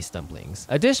glutinous rice dumplings,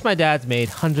 a dish my dad's made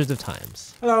hundreds of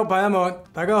times. Hello， 朋友們，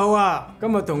大家好啊！今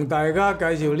日同大家介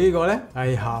紹呢個呢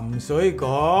係鹹水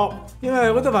角，因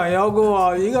為好多朋友佢話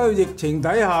而家疫情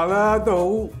底下啦，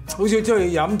都好少出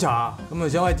去飲茶，咁啊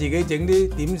想係自己整啲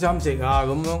點心食啊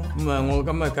咁樣，咁啊我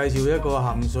今日介紹一個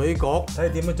鹹水角，睇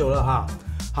點樣做啦嚇。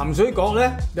鹹水角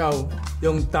呢，就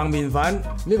用澄麵粉，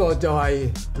呢個就係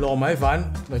糯米粉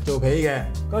嚟做皮嘅，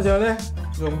加上呢，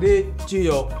用啲豬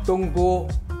肉、冬菇、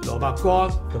蘿蔔乾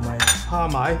同埋蝦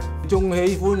米，仲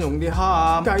喜歡用啲蝦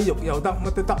啊、雞肉又得，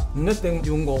乜都得，唔一定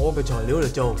用我嘅材料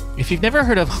嚟做。 If you've never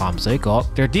heard of ham soi gok,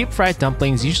 they're deep-fried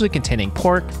dumplings usually containing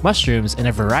pork, mushrooms, and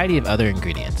a variety of other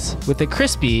ingredients. With a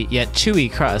crispy yet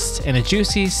chewy crust and a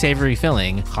juicy, savory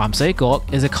filling, ham soi gok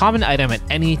is a common item at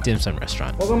any dim sum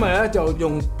restaurant. 我今日咧就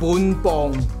用半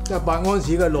磅100安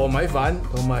士嘅糯米粉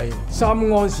同埋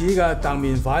3安士嘅澄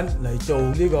麵粉嚟做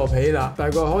呢個皮啦，大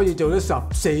概可以做到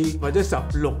14或者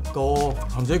16個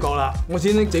鹹水角啦。我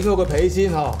先整好個皮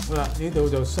先嗬，好啦，呢度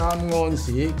就3安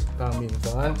士澄麵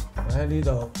粉喺呢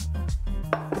度，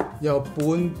又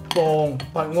半磅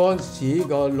8安士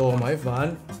個糯米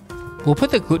粉。 We'll put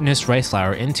the glutinous rice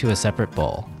flour into a separate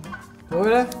bowl. 佢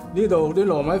咧呢度啲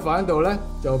糯米粉度咧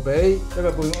就俾一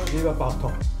個半安士嘅白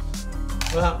糖。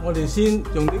好啦，我哋先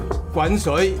用啲滾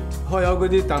水開口嗰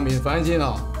啲澄麵粉先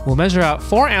嗬。 We'll measure out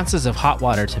 4 ounces of hot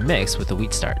water to mix with the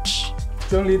wheat starch.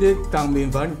 將呢啲澄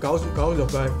麵粉攪熟佢，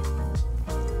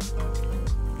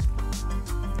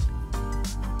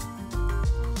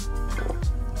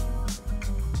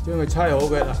將佢搓好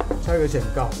嘅啦，搓佢成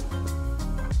嚿。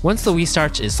 Once the wheat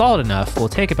starch is solid enough, we'll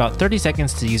take about 30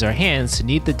 seconds to use our hands to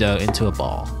knead the dough into a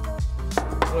ball.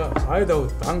 好啦，喺度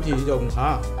等住用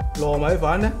嚇。糯米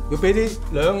粉咧要俾啲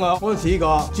2個安士個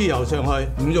豬油上去，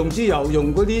唔用豬油，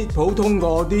用嗰啲普通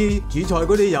嗰啲煮菜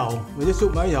嗰啲油或者粟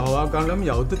米油啊、橄欖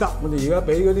油都得。我哋而家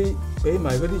俾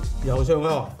埋嗰啲油上去，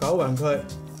攪勻佢。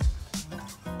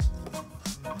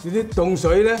呢啲凍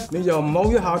水咧，你就唔好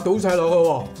一下倒晒落去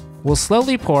喎。We'll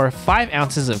slowly pour 5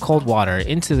 ounces of cold water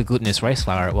into the glutinous rice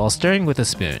flour while stirring with a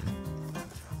spoon.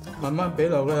 慢慢俾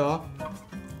落去嗬。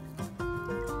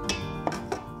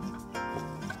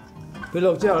俾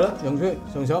落之後咧，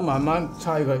用手慢慢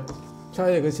搓佢，搓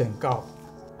佢成嚿，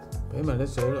俾埋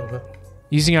啲水落去。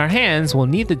Using our hands, we'll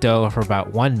knead the dough for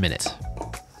about 1 minute.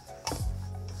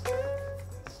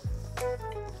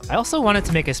 I also wanted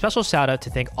to make a special shout out to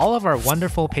thank all of our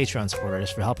wonderful Patreon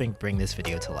supporters for helping bring this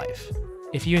video to life.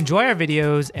 If you enjoy our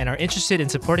videos and are interested in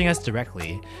supporting us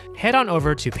directly, head on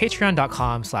over to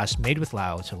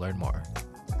patreon.com/madewithlau to learn more.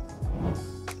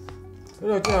 俾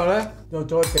落之後咧，就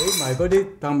再俾埋嗰啲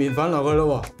豆麵粉落去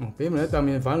咯喎，俾埋啲豆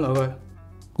麵粉落去。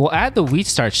We'll add the wheat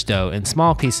starch dough in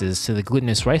small pieces to the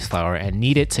glutinous rice flour and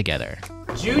knead it together.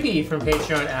 Judy from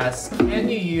Patreon asks, can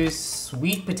you use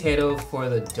sweet potato for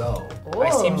the dough? I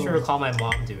seem to recall my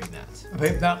mom doing that. 唔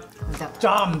得，唔得，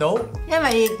炸唔到。因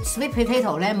為 sweet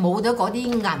potato 咧冇咗嗰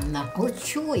啲韌啊，好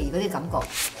chewy 嗰啲感覺。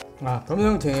嗱，咁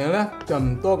樣情形咧就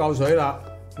唔多夠水啦。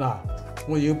嗱，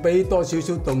我要俾多少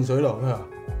少凍水落去。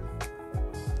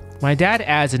My dad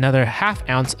adds another ½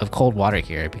 ounce of cold water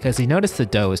here because he noticed the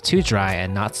dough is too dry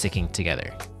and not sticking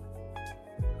together.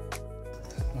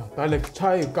 大力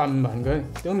搓要撳勻佢，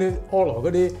將啲柯羅嗰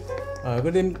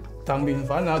啲豆麵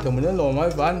粉啊同埋啲糯米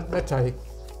粉一齊。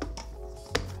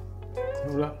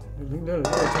好啦，呢度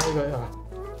搓佢啊。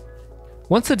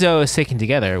Once the dough is taken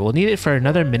together, we'll knead it for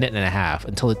another minute and a half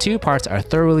until the two parts are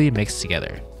thoroughly mixed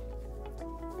together.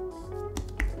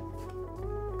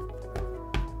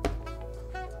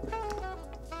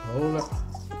 好啦，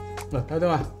嗱睇到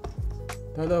嘛？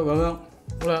睇到咁樣，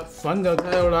好啦，粉就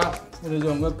睇好啦。我哋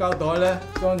用個膠袋咧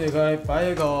裝住佢，擺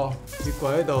喺個雪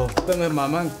櫃喺度，等佢慢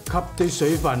慢吸啲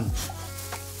水分。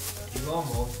如果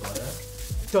冇水咧，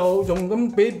就用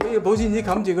咁俾個保鮮紙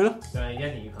冚住佢咯。就係一定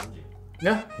要冚住。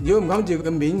呀，如果唔冚住個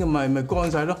面咁咪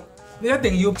乾晒咯。你一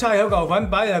定要搓有嚿粉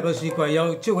擺入個雪櫃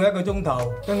有超過1個鐘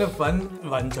頭，將啲粉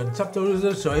勻勻吸咗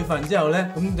啲水分之後咧，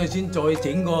咁就先再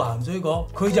整個鹹水果，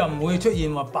佢就唔會出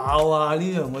現話爆啊呢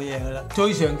樣嘅嘢噶啦。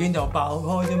最常見就爆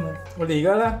開啫嘛。我哋而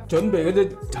家咧準備嗰啲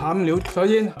餡料，首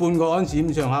先半個安士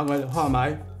咁上下嘅蝦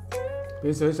米，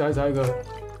俾水洗洗佢。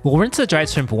We'll rinse the dried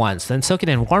shrimp once, then soak it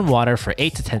in warm water for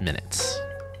 8 to 10 minutes.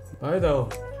 擺喺度，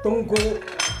冬菇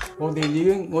我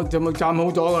就咪浸好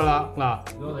咗噶啦嗱。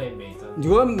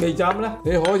如果未浸咧，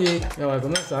你可以又係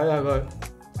咁樣洗下佢。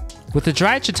With the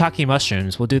dried shiitake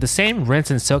mushrooms, we'll do the same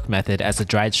rinse and soak method as the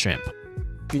dried shrimp.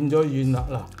 變咗軟啦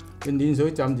嗱，用暖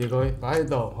水浸住佢，擺喺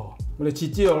度。我哋切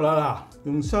豬肉啦嗱，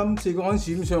用3、4個安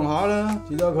士咁上下啦，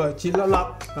切咗佢，切粒粒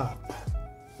嗱。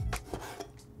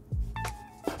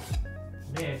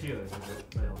咩豬肉？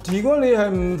如果你係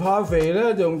唔怕肥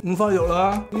咧，就用5花肉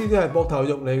啦，呢啲係膊頭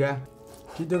肉嚟嘅，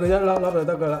切咗佢一粒粒就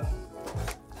得噶啦。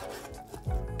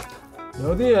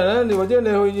有啲人咧，你或者你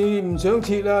去唔想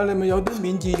切啦，你咪有啲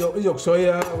免治肉啲肉碎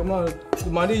啊，咁啊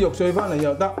買啲肉碎翻嚟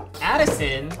又得。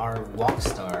Addison, our walk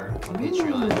star on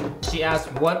Patreon, she asked,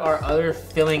 what are other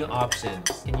filling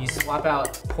options? Can you swap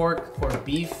out pork for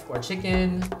beef or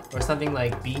chicken or something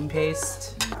like bean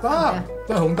paste? 得，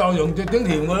即係紅豆蓉就整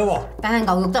甜嘅咯喎。但係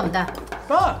牛肉得唔得？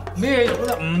得，咩肉都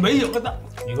得，唔俾肉都得。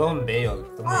如果唔俾肉，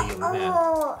咁你用咩啊？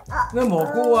啲蘑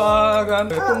菇啊，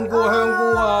冬菇、香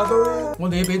菇啊，都我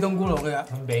哋要俾冬菇落去啊。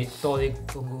咁俾多啲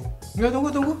冬菇。你有冬菇？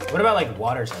 What about like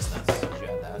water chestnuts? Did you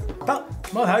have that? 得，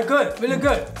冇睇 good，really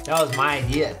good。That was my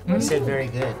idea. You said very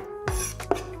good.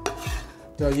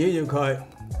 就要佢。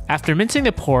After mincing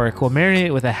the pork, we'll marinate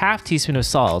it with a ½ teaspoon of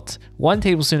salt, 1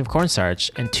 tablespoon of cornstarch,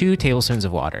 and 2 tablespoons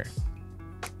of water.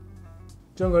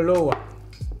 將佢撈勻。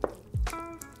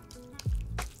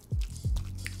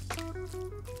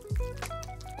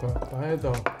擺喺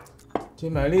度，切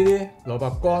埋呢啲蘿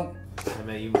蔔乾。係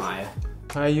咪要買啊？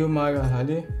係要買㗎，係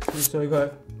啲切碎佢。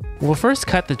We'll first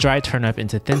cut the dried turnip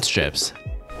into thin strips,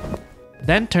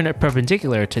 then turn it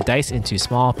perpendicular to dice into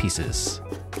small pieces.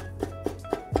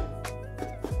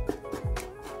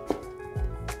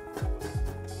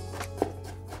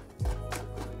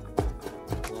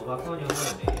 蘿蔔乾有咩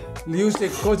味啊？你要食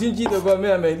過先知道佢係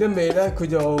咩味，啲味咧佢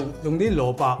就用啲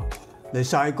蘿蔔嚟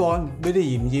曬乾，俾啲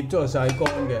鹽葉將佢曬乾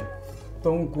嘅。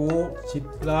冬菇切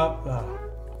粒啊。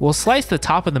We'll slice the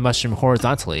top of the mushroom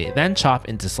horizontally, then chop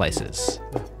into slices.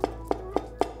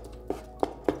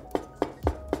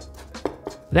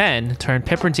 Then turn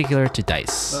perpendicular to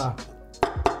dice.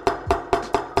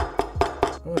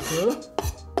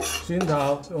 蒜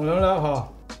頭用2粒嗬。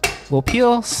We'll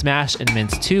peel, smash, and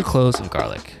mince 2 cloves of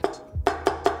garlic.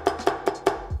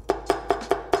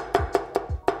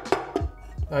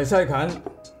 大西芹，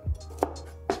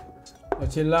又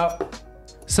切粒。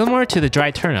Similar to the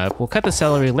dried turnip, we'll cut the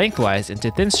celery lengthwise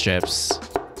into thin strips,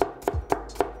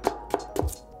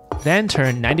 then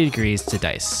turn 90 degrees to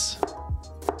dice.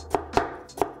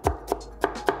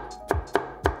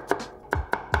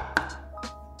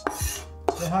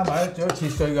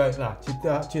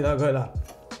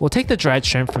 We'll take the dried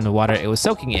shrimp from the water it was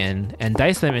soaking in and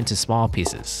dice them into small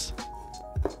pieces.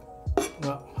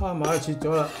 蝦米切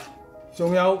咗啦，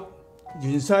仲有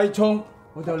芫茜葱，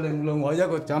我就另外一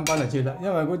個斬板嚟切啦，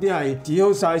因為嗰啲係煮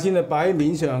好晒先去擺喺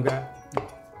面上嘅。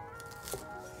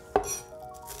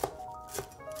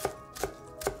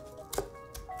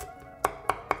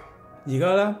而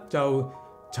家咧就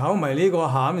炒埋呢個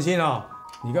餡先啊！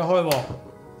而家開鑊。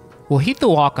We'll heat the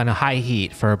wok on a high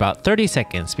heat for about 30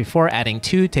 seconds before adding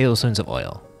 2 tablespoons of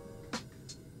oil.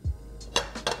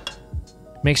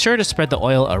 Make sure to spread the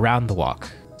oil around the wok.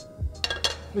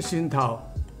 啲蒜頭。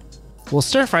We'll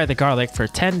stir fry the garlic for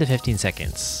 10 to 15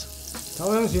 seconds.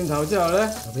 炒香蒜頭之後咧，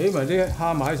俾埋啲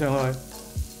蝦米上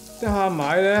去。啲蝦米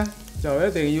咧就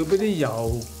一定要俾啲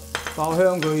油爆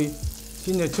香佢，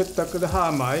先至出得嗰啲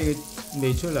蝦米嘅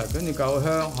味出嚟，跟住夠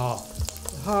香嚇。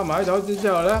蝦米炒咗之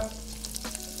後咧，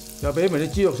就俾埋啲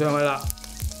豬肉上去啦。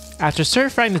After stir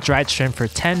frying the dried shrimp for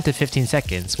 10 to 15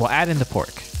 seconds, we'll add in the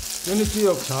pork. 將啲豬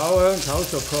肉炒香炒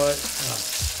熟佢，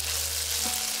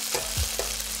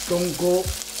冬菇、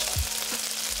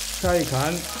雞芹、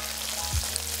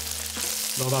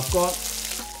蘿蔔乾。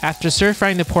After stir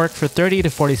frying the pork for 30 to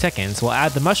 40 seconds, we'll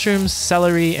add the mushrooms,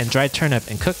 celery, and dried turnip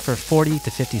and cook for 40 to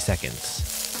 50 seconds.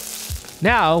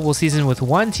 Now, we'll season with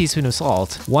 1 teaspoon of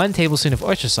salt, 1 tablespoon of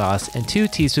oyster sauce, and 2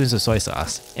 teaspoons of soy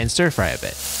sauce, and stir fry a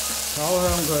bit.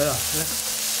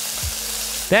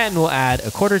 Then we'll add a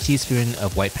 1/4 teaspoon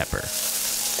of white pepper.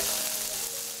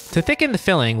 To thicken the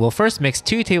filling, we'll first mix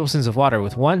 2 tablespoons of water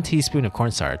with 1 teaspoon of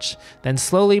cornstarch, then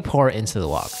slowly pour into the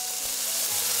wok.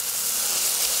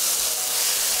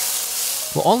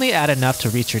 We'll only add enough to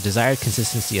reach your desired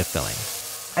consistency of filling.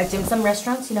 At dim sum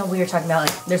restaurants, you know, we were talking about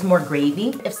like there's more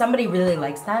gravy. If somebody really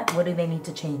likes that, what do they need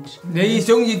to change? 你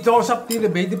中意多濕啲，你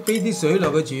俾啲水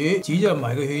落去煮咗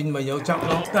埋個芡咪有汁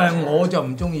咯。但係我就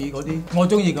唔中意嗰啲，我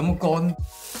中意咁乾。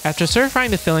After stir frying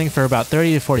the filling for about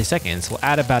 30 to 40 seconds, we'll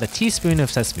add about a teaspoon of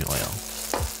sesame oil.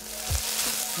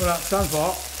 好啦，閂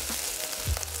火。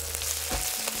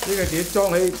呢個碟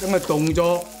裝起，等佢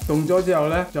凍咗之後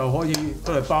咧，就可以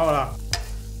出嚟包啦。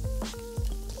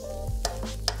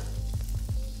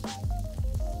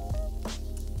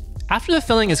After the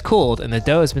filling is cooled and the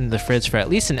dough has been in the fridge for at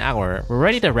least an hour, we're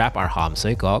ready to wrap our ham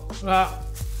sui gok.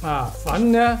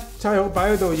 粉咧猜好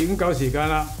擺喺度已經夠時間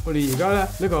啦。我哋而家咧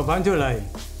呢個粉出嚟，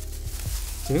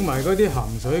整埋嗰啲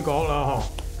鹹水角啦，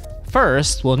嗬。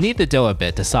First, we'll knead the dough a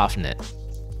bit to soften it.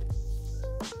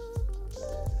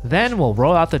 Then we'll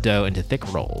roll out the dough into thick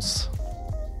rolls.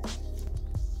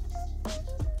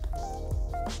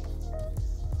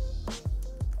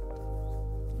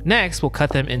 Next, we'll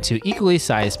cut them into equally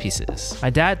sized pieces.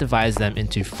 My dad divides them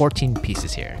into 14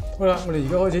 pieces here. 好啦，我哋而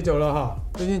家開始做啦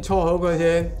嚇。先搓好佢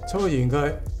先，搓完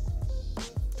佢，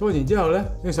搓完之後咧，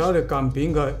用手嚟撳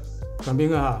扁佢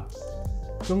嚇。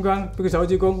中間俾個手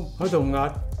指公喺度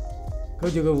壓，好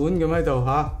似個碗咁喺度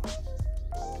嚇。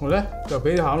我咧就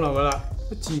俾啲餡落去啦，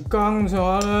一匙羹咁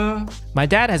上下啦。My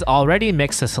dad has already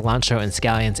mixed the cilantro and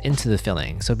scallions into the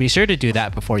filling, so be sure to do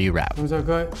that before you wrap. 撳晒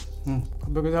佢，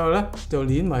咁佢之後咧就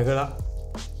攣埋佢啦，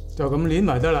就咁攣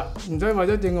埋得啦，唔使或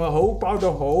者淨話好包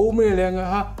到好咩靚嘅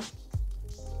嚇。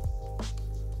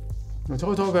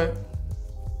搓佢，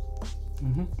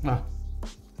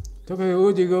搓佢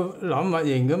好似個欖核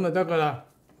形咁就得噶啦，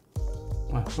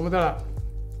咁就得啦。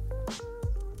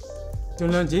盡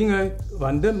量剪佢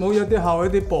勻得冇有啲厚有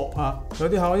啲薄嚇，有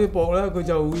啲厚有啲薄咧，佢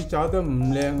就會炸得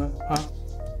唔靚啊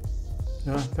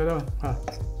嚇。睇到嚇。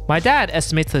My dad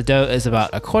estimates the dough is about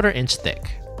a 1/4 inch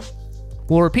thick.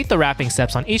 We'll repeat the wrapping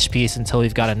steps on each piece until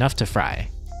we've got enough to fry.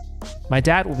 My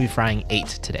dad will be frying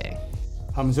 8 today.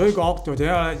 鹹水角做整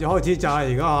下啦，就開始炸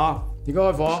而家嚇，而家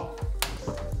開火。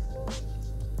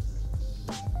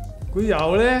佢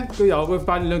油咧，佢油嘅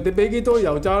份量，你俾幾多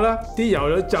油炸啦？啲油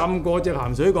有浸過隻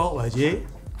鹹水角為止。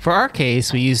For our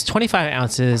case, we use 25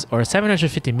 ounces or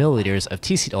 750 milliliters of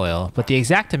tea seed oil, but the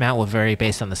exact amount will vary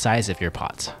based on the size of your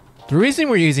pot. The reason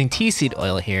we're using tea seed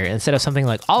oil here instead of something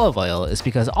like olive oil is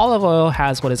because olive oil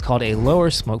has what is called a lower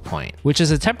smoke point, which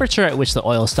is a temperature at which the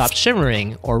oil stops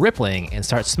shimmering or rippling and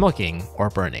starts smoking or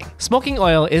burning. Smoking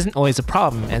oil isn't always a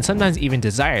problem and sometimes even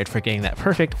desired for getting that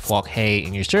perfect wok hei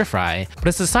in your stir fry, but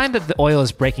it's a sign that the oil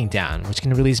is breaking down, which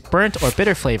can release burnt or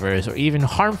bitter flavors or even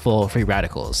harmful free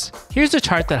radicals. Here's a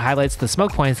chart that highlights the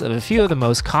smoke points of a few of the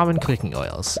most common cooking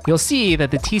oils. You'll see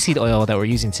that the tea seed oil that we're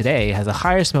using today has a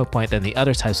higher smoke point than the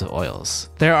other types of oils.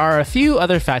 There are a few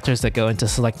other factors that go into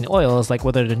selecting oils, like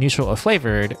whether they're neutral or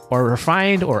flavored, or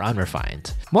refined or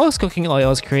unrefined. Most cooking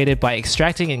oils created by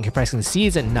extracting and compressing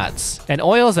seeds and nuts, and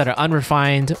oils that are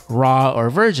unrefined, raw, or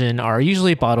virgin are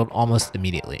usually bottled almost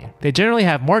immediately. They generally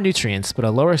have more nutrients but a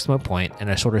lower smoke point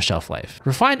and a shorter shelf life.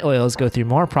 Refined oils go through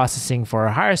more processing for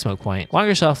a higher smoke point,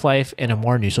 longer shelf life, and a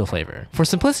more neutral flavor. For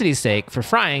simplicity's sake, for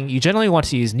frying, you generally want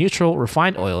to use neutral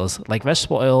refined oils like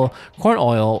vegetable oil, corn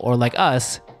oil, or like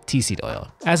us, tea seed oil.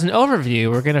 As an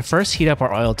overview, we're going to first heat up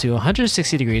our oil to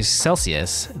 160 degrees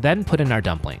Celsius, then put in our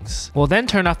dumplings. We'll then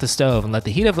turn off the stove and let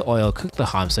the heat of the oil cook the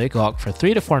ham sui gok for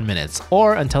 3 to 4 minutes,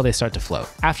 or until they start to float.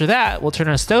 After that, we'll turn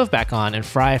our stove back on and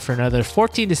fry for another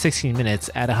 14 to 16 minutes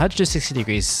at 160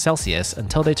 degrees Celsius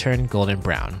until they turn golden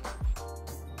brown.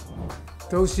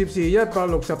 到攝氏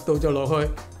160度就落去，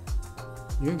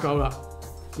已經夠啦。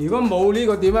如果冇呢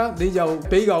個點啊，你就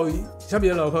俾嚿濕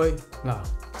嘢落去，嗱，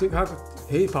即刻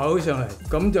跑起上嚟，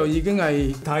咁就已經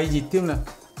係太熱添啦。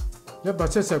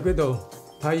170幾度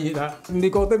太熱啦，你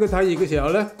覺得佢太熱嘅時候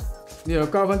咧，你又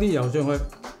加翻啲油上去，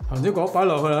鹹水角擺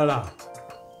落去啦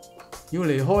嗱，要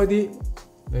離開啲，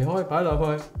離開擺落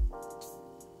去。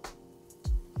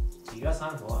而家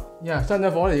閂火啊？閂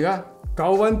咗火啦而家。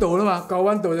夠溫度啦嘛，夠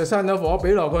溫度就閂咗火，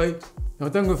俾落去，又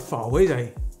等佢浮起嚟，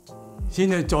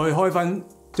先至再開翻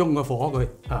中個火佢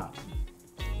啊。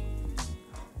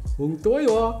紅袋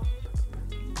喎！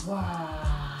哇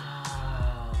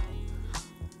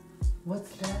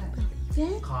 ！What's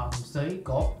that？鹹水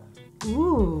角。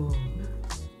Ooh.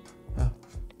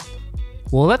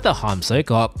 We'll let the ham sui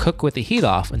gok cook with the heat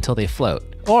off until they float,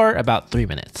 or about 3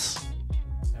 minutes.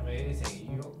 係咪你成日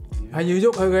喐？係要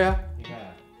喐佢嘅啊！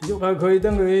喐下佢，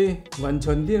等佢勻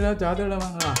循啲啦，炸得啦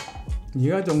嘛嚇！而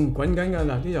家仲滾緊㗎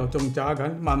嗱，啲油仲炸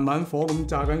緊，慢慢火咁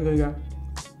炸緊佢㗎。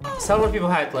Several people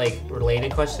had like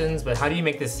related questions, but how do you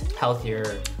make this healthier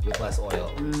with less oil?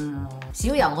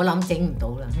 少油我諗整唔到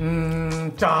啦。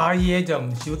炸嘢就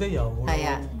唔少得油㗎。係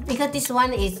啊 ，because this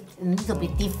one is need to be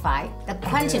deep fried. The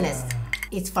crunchiness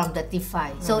is from the deep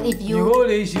fry. So if you 如果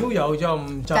你少油就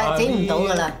唔炸整唔到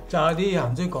㗎啦。炸啲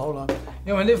鹹水角啦。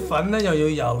因為啲粉咧又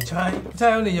要油猜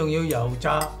香你仲要油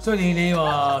炸，所以你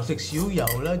話食少油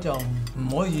咧就唔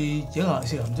可以整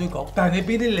食鹹水角。但係你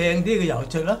俾啲靚啲嘅油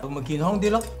食啦，咁咪健康啲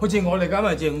咯。好似我哋咁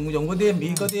咪淨用嗰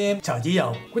啲茶籽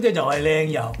油，嗰隻就係靚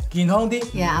油，健康啲。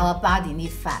Yeah, our body need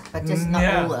fat, but just not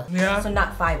over. So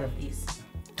not 5 of these.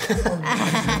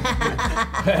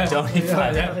 Don't eat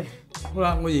fat. 好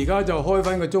啦，我而家就開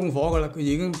翻個中火噶啦，佢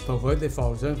已經浮翻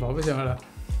上去啦。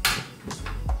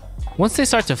Once they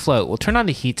start to float, we'll turn on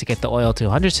the heat to get the oil to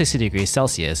 160 degrees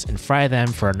Celsius and fry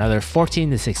them for another 14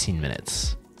 to 16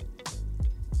 minutes.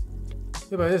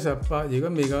 118，而家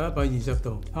未夠120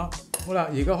度嚇。好啦，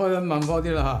而家開緊慢火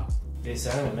啲啦嚇。你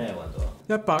想用咩溫度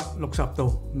？160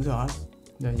度咁上下。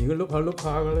嗱，而家碌下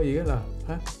噶啦，而家嗱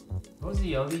嚇。好似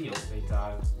有啲肉你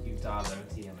要炸2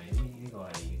次係咪？呢個係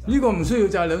呢個唔需要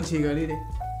炸2次嘅呢啲。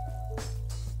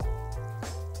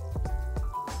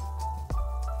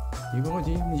如果開始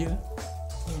咁熱咧，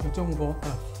中火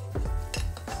啊，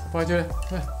快啲啦！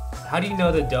 How do you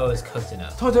know the dough is cooked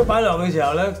enough？ 初初擺落嘅時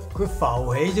候咧，佢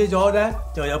浮起咗咧，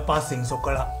就有80%熟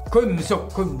噶啦。佢唔熟，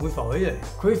佢唔會浮起嚟。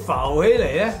佢浮起嚟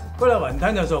咧，嗰粒雲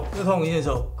吞就熟，啲湯圓就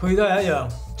熟，佢都係一樣。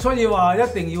所以話一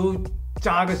定要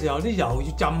炸嘅時候，啲油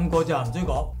要浸過隻鹹水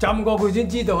角，浸過佢先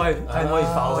知道係可以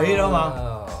浮起啦嘛。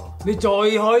你再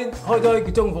開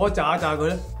咗中火炸佢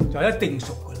咧，就一定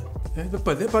熟噶啦。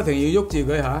不停要喐住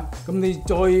佢嚇，咁你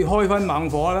再開翻猛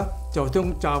火啦，就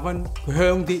將炸翻佢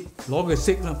香啲，攞佢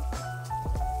色啦。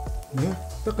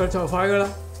得㗎就快㗎啦，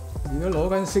而家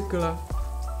攞緊色㗎啦。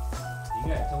已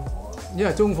經係中火。而家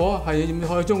係中火，係要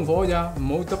開中火咋，唔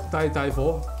好得太大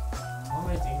火。可唔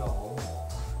可以整到好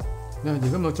黃？而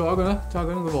家咪炸佢啦，炸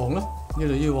緊佢黃啦，越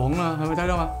嚟越黃啦，係咪睇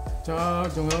到嘛？炸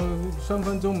仲有3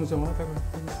分鐘咁上下得㗎，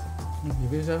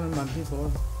而家3分慢啲火啦。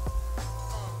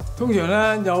通常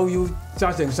咧又要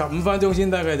炸成15分鐘先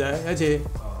得嘅啫，一次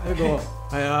一個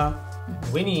係啊。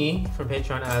Winnie from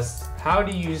Patreon asks, how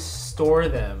do you store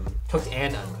them, cooked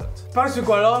and uncooked? 擺雪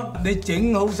櫃咯，你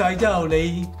整好晒之後，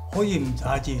你可以唔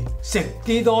炸住，食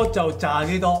幾多就炸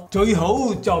幾多，最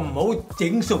好就唔好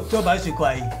整熟咗擺雪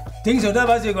櫃。正常都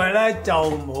擺雪櫃咧就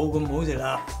冇咁好食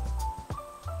啦。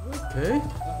OK，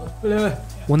 嚟。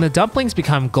 When the dumplings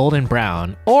become golden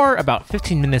brown, or about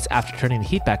 15 minutes after turning the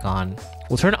heat back on,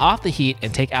 we'll turn off the heat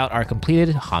and take out our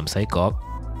completed ham sai kok.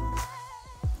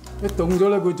 一凍咗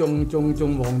咧，佢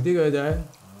仲黃啲嘅啫。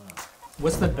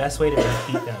 What's the best way to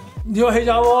reheat them? 要氣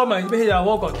炸鍋咪俾氣炸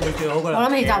鍋焗最好噶啦。我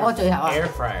諗氣炸鍋最後啊。 Air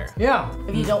fryer. Yeah，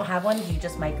 If you don't have one, you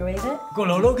just microwave it. 焗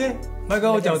爐都 OK， 咪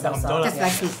咁我就揼咗啦。 Just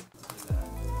like this。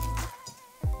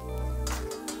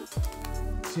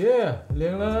切，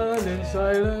靚啦，靚晒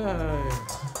啦，係。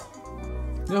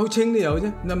你好清啲油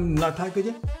啫，唔邋遢嘅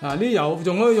啫。嗱，啲油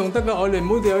仲可以用得㗎，我哋唔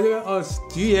好掉啫。哦，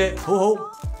煮嘢好好。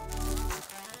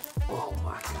 Oh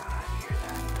my god, hear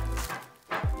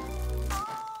that?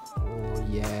 Oh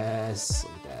yes,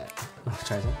 look at that. Oh,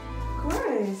 try some. Of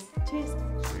course. Cheers.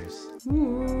 Cheers.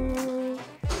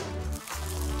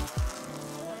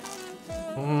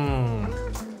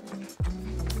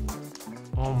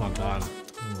 Oh my god.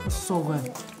 So good.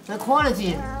 The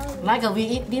quality, like we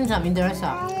eat dim sum in the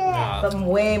restaurant. But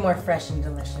way more fresh and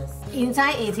delicious.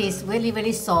 Inside it is very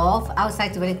very soft.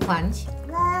 Outside very crunch.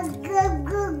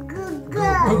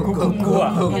 咕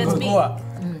啊，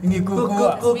你咕咕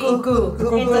啊，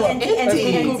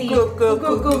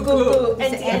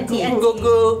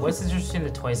 What's the difference between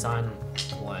the Toisan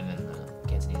one and the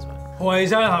Cantonese one? 淮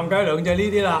山鹹雞兩隻呢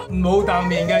啲啦，冇啖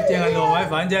麵嘅，淨係糯米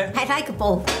粉啫。 I like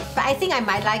both, but I think I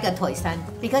might like a toy sun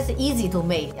because it's easy to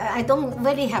make. I don't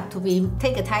really have to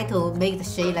take a time to make the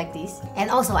shape like this, and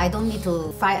also I don't need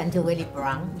to fry until very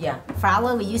brown. Yeah.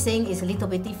 Flour we're using is a little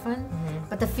bit different,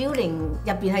 but the filling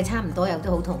入邊係差唔多，有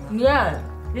啲好同。 Yeah.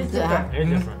 It's different. Very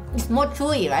different. It's more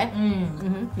chewy, right?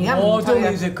 而家唔我中脆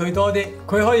啊。意食佢多啲，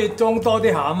佢可以裝多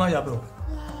啲餡啊入度。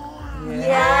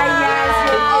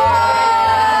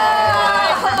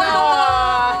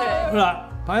 好啦，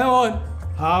朋友們，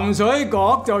鹹水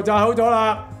角就炸好咗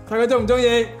啦，大家中唔中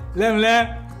意？靚唔靚？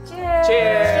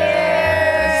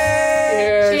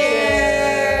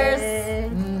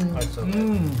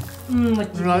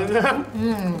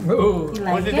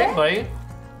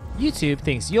 YouTube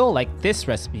thinks you'll like this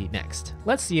recipe next.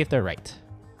 Let's see if they're right.